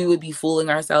we would be fooling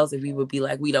ourselves if we would be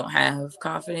like, we don't have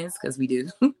confidence, because we do.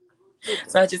 We do.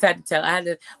 So I had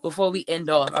to, before we end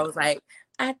off, I was like,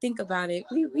 I think about it.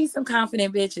 We some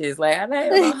confident bitches. Like, I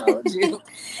ain't gonna hold you.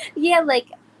 Yeah, like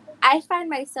I find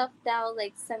myself now,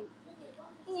 like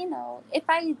if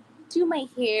I do my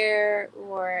hair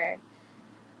or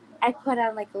I put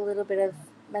on like a little bit of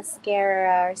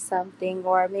mascara or something,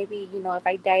 or maybe, if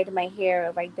I dyed my hair or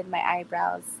if I did my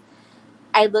eyebrows,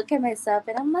 I look at myself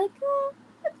and I'm like, oh,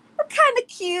 I'm kind of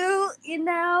cute.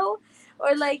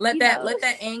 Or like, Let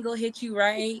that angle hit you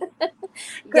right.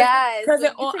 Because yes, because in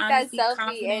like you all take that honesty, selfie and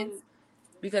confidence,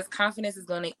 because confidence is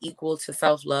going to equal to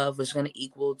self-love, which is going to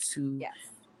equal to, yes,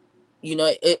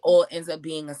 it all ends up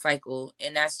being a cycle.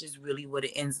 And that's just really what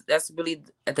it ends. That's really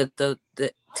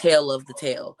the tail of the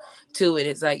tail to it.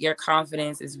 It's like your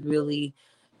confidence is really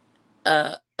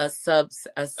a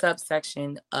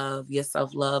subsection of your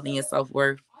self-love and your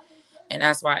self-worth. And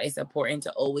that's why it's important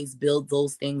to always build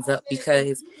those things up,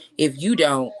 because if you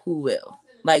don't, who will?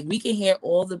 Like, we can hear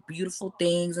all the beautiful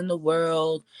things in the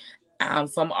world,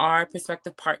 from our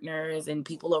prospective partners and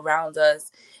people around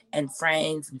us and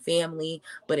friends and family.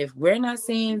 But if we're not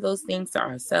saying those things to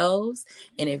ourselves,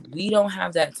 and if we don't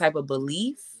have that type of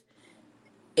belief,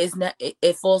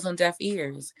 it falls on deaf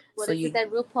ears. what So is it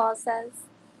that RuPaul says?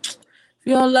 if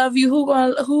you don't love you,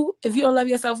 who if you don't love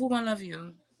yourself, who gonna love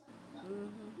you?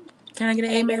 Mm-hmm. Can I get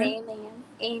an Can I get an amen?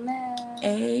 amen?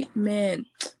 Amen. Amen.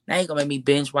 Now you gonna make me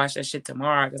binge watch that shit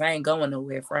tomorrow, because I ain't going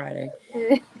nowhere Friday.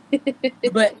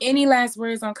 But any last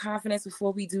words on confidence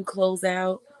before we do close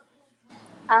out?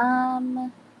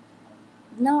 um,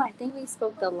 no, I think we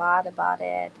spoke a lot about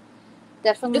it.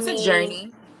 It's a Definitely,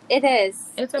 journey. it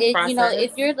is. It's a If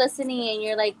process. you're listening and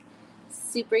you're like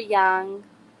super young,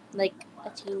 like a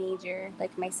teenager,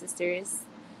 like my sisters,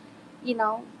 you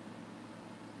know,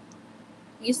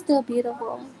 you're still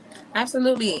beautiful.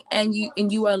 Absolutely. And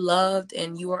you are loved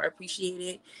and you are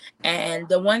appreciated. And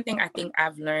the one thing I think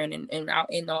I've learned, and I'll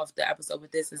end off the episode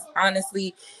with this, is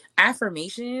honestly,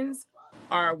 affirmations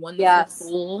are a wonderful Yes.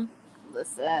 tool,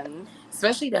 Listen.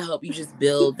 especially to help you just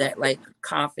build that like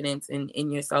confidence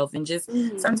in yourself. And just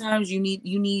Mm-hmm. sometimes you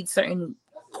need certain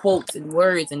quotes and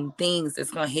words and things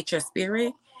that's gonna hit your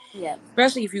spirit, Yep.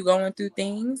 especially if you're going through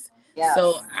things.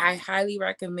 So Yes. I highly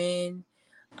recommend,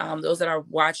 those that are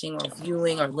watching or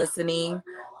viewing or listening,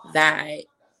 that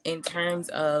in terms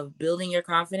of building your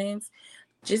confidence,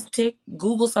 just take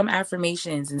Google some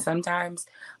affirmations, and sometimes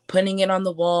putting it on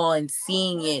the wall and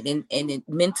seeing it, and it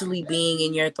mentally being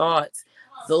in your thoughts.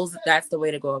 That's the way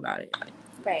to go about it.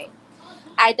 Right.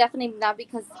 I definitely, not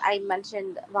because I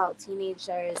mentioned about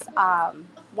teenagers.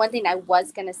 One thing I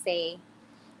was gonna say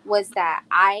was that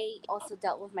I also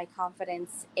dealt with my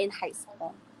confidence in high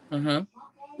school,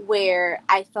 Mm-hmm. where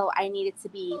I felt I needed to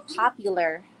be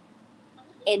popular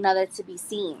in order to be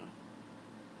seen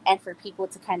and for people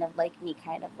to kind of like me,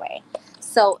 kind of way.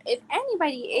 So if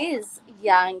anybody is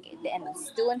young and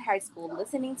still in high school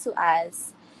listening to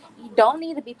us, you don't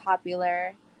need to be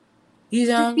popular. You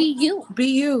Just be know, you. be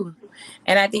you.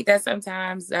 And I think that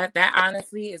sometimes that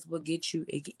honestly is what gets you.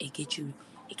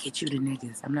 It it get you the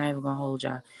niggas. I'm not even gonna hold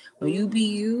y'all. When you be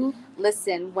you,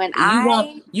 Listen, when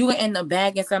you gonna end up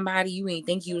bagging somebody you ain't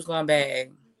think you was gonna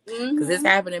bag. Cause this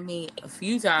happened to me a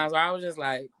few times where I was just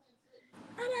like,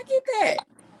 how did I get that?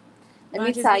 let I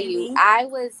me just tell be you, me. I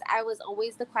was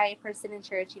always the quiet person in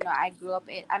church. You know, I grew up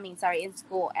in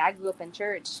school. I grew up in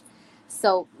church,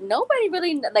 so nobody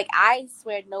really like. I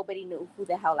swear, nobody knew who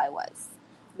the hell I was.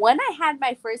 When I had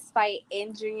my first fight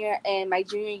in my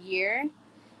junior year,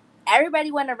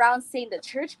 everybody went around saying the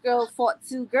church girl fought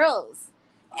two girls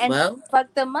and Well,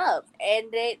 fucked them up, and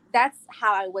that's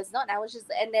how I was known. I was just,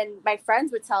 and then my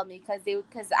friends would tell me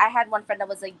because I had one friend that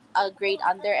was like a grade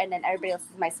under, and then everybody else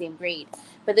was my same grade.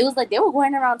 But it was like they were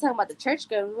going around talking about the church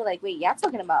girl. And we were like, wait, y'all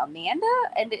talking about Amanda?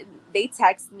 And they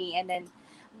text me, and then,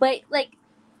 but like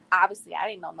obviously I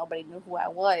didn't know, nobody knew who I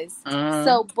was.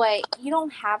 So, but you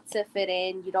don't have to fit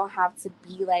in. You don't have to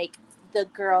be like the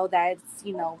girl that's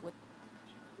with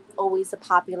always a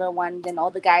popular one, then all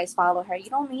the guys follow her. You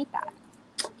don't need that.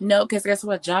 no, because guess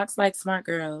what? Jocks like smart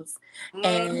girls,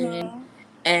 and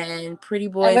Mm-hmm. pretty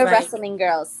And boys we're like wrestling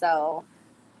girls, so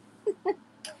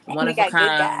one we of a got good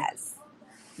kind. guys.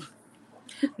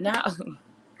 Now,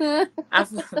 I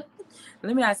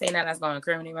let me not say that that's going to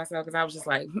incriminate myself because I was just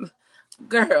like,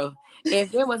 girl,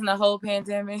 if there wasn't a whole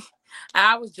pandemic,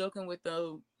 I was joking with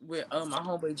my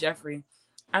homeboy Jeffrey.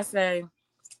 I say,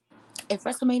 if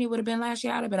WrestleMania would have been last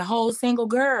year, I'd have been a whole single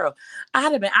girl.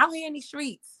 I'd have been out here in these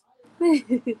streets.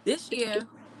 This year,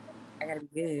 I gotta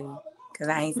be good because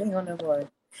I ain't single no more.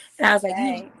 And I was like,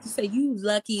 you say you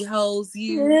lucky hoes,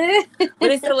 you.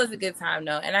 But it still was a good time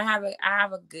though. And I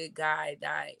have a good guy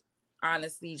that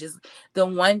honestly just the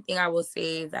one thing I will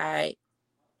say is that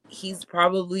he's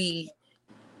probably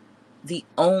the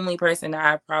only person that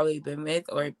I've probably been with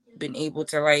or been able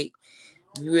to like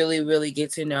really, really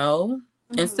get to know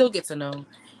and still get to know.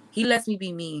 He lets me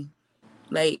be me.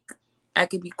 Like I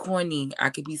could be corny, I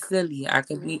could be silly,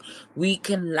 we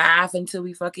can laugh until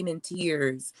we fucking in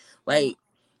tears. Like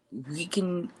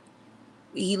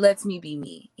he lets me be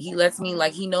me. He lets me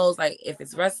like he knows like if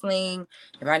it's wrestling,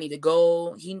 if I need to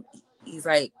go, he's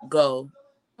like go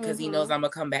because he knows I'm gonna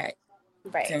come back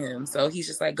to him. So he's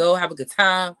just like go have a good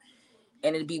time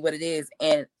and it'll be what it is.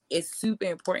 And it's super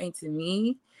important to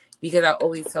me because I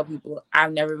always tell people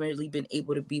I've never really been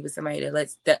able to be with somebody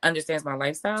that understands my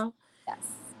lifestyle. Yes.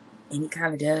 And he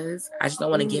kind of does. I just don't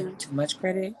want to give him too much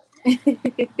credit.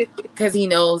 Because he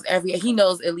knows at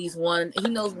least one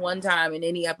time in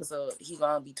any episode he's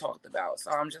gonna be talked about.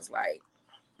 So I'm just like,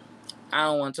 I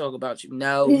don't want to talk about you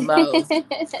no more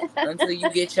until you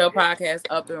get your podcast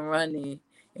up and running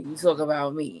and you talk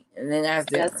about me, and then that's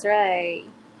different. That's right.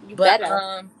 You but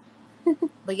better.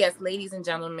 but yes, ladies and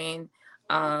gentlemen,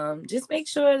 just make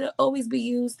sure to always be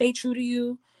you, stay true to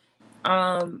you.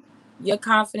 Your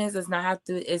confidence does not have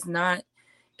to. It's not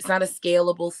a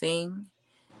scalable thing.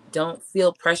 Don't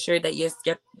feel pressure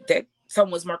that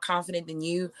someone's more confident than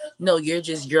you. No, you're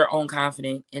just your own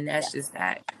confident, and that's just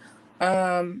that.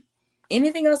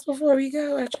 Anything else before we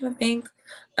go? I'm trying to think.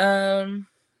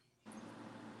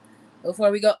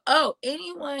 Before we go,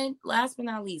 anyone, last but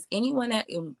not least, anyone that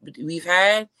we've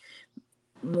had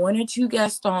one or two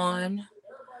guests on,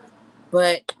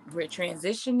 but we're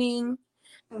transitioning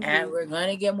and we're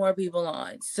gonna get more people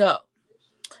on. So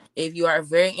if you are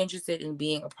very interested in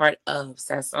being a part of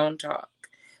Sazon Talk,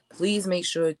 please make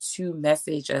sure to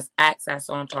message us at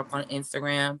Sazon Talk on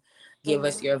Instagram. Give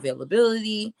us your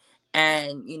availability,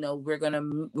 and we're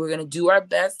gonna do our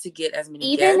best to get as many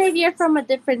Even guests. if you're from a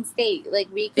different state,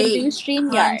 like we can do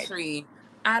StreamYard. Country,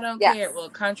 I don't care. Well,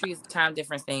 country is a time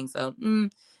difference thing, so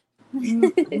we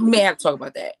may have to talk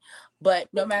about that. But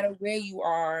no matter where you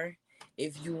are,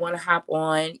 if you want to hop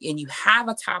on and you have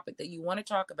a topic that you want to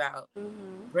talk about,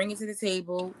 bring it to the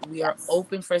table. We are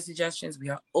open for suggestions. We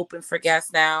are open for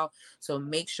guests now. So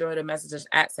make sure to message us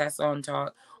at Sazon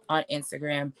Talk on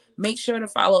Instagram. Make sure to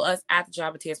follow us at the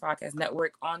Job of Tears Podcast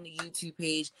Network on the YouTube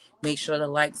page. Make sure to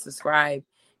like, subscribe,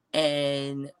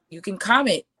 and you can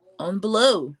comment on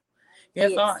below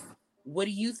your thoughts. What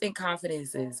do you think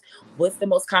confidence is? What's the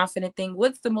most confident thing?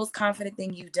 What's the most confident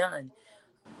thing you've done?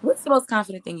 What's the most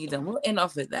confident thing you've done? We'll end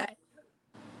off with that.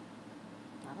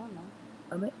 I don't know.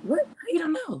 I mean, what? You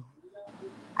don't know.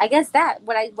 I guess that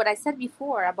what I said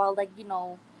before about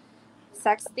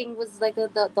sexting was like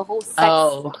the whole sex.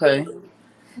 Oh, okay. Thing.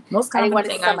 Most confident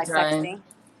thing I've done. Sexting.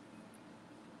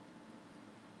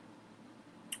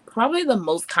 Probably the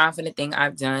most confident thing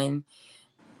I've done.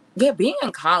 Yeah, being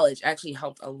in college actually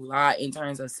helped a lot in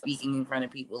terms of speaking in front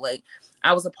of people. Like,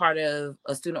 I was a part of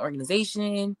a student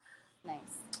organization. Nice.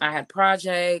 I had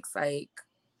projects. Like,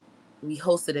 we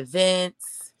hosted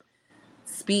events.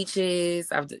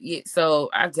 speeches. So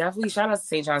I definitely shout out to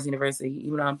St. John's University,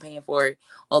 even though I'm paying for it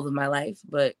all of my life,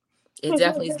 but it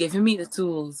definitely is giving me the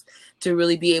tools to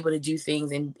really be able to do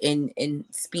things and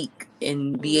speak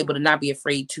and be able to not be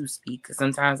afraid to speak. Because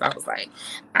sometimes I was like,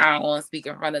 I don't want to speak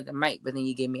in front of the mic, but then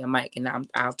you give me a mic and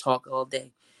I'll talk all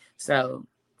day. So,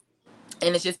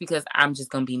 and it's just because I'm just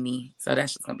gonna be me. So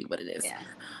that's just gonna be what it is. Yeah.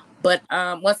 But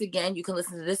once again, you can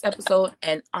listen to this episode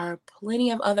and are plenty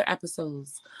of other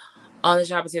episodes on the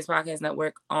Shop Tears Podcast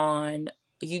Network on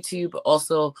YouTube, but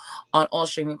also on all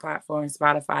streaming platforms,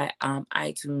 Spotify,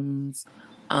 iTunes,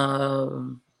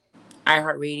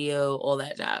 iHeartRadio, all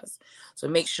that jazz. So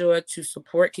make sure to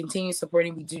continue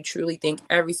supporting. We do truly thank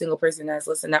every single person that's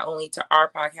listened, not only to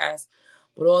our podcast,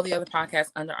 but all the other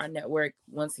podcasts under our network.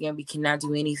 Once again, we cannot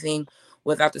do anything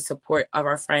without the support of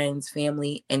our friends,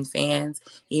 family, and fans.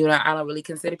 Even though I don't really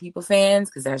consider people fans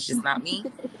because that's just not me.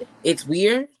 It's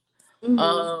weird.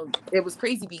 It was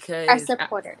crazy because our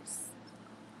supporters.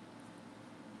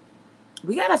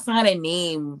 We gotta find a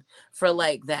name for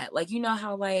like that. Like, you know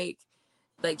how like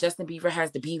Justin Bieber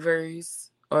has the Beavers,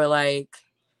 or like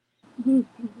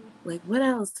what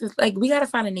else? Just, like, we gotta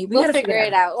find a name. We'll figure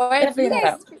it out. Or if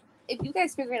you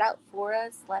guys figure it out for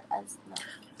us, let us know.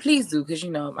 Please do, because you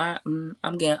know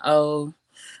I'm getting old.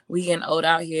 We getting old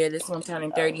out here. This one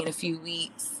turning 30 in a few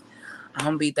weeks. I'm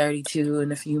gonna be 32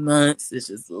 in a few months. It's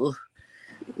just,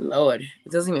 Lord,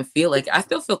 it doesn't even feel like it. I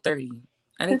still feel 30.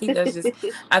 I think that's just.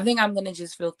 I think I'm gonna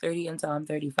just feel 30 until I'm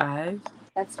 35.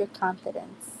 That's your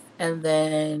confidence. And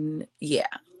then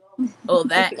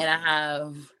that, and I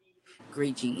have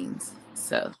great genes,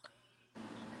 so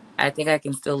I think I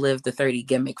can still live the 30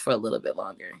 gimmick for a little bit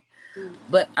longer.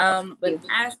 But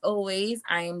as always,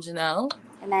 I am Janelle.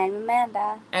 And I'm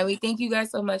Amanda. And we thank you guys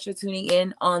so much for tuning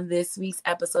in on this week's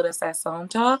episode of Sazon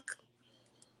Talk.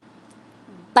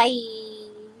 Bye.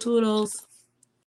 Toodles.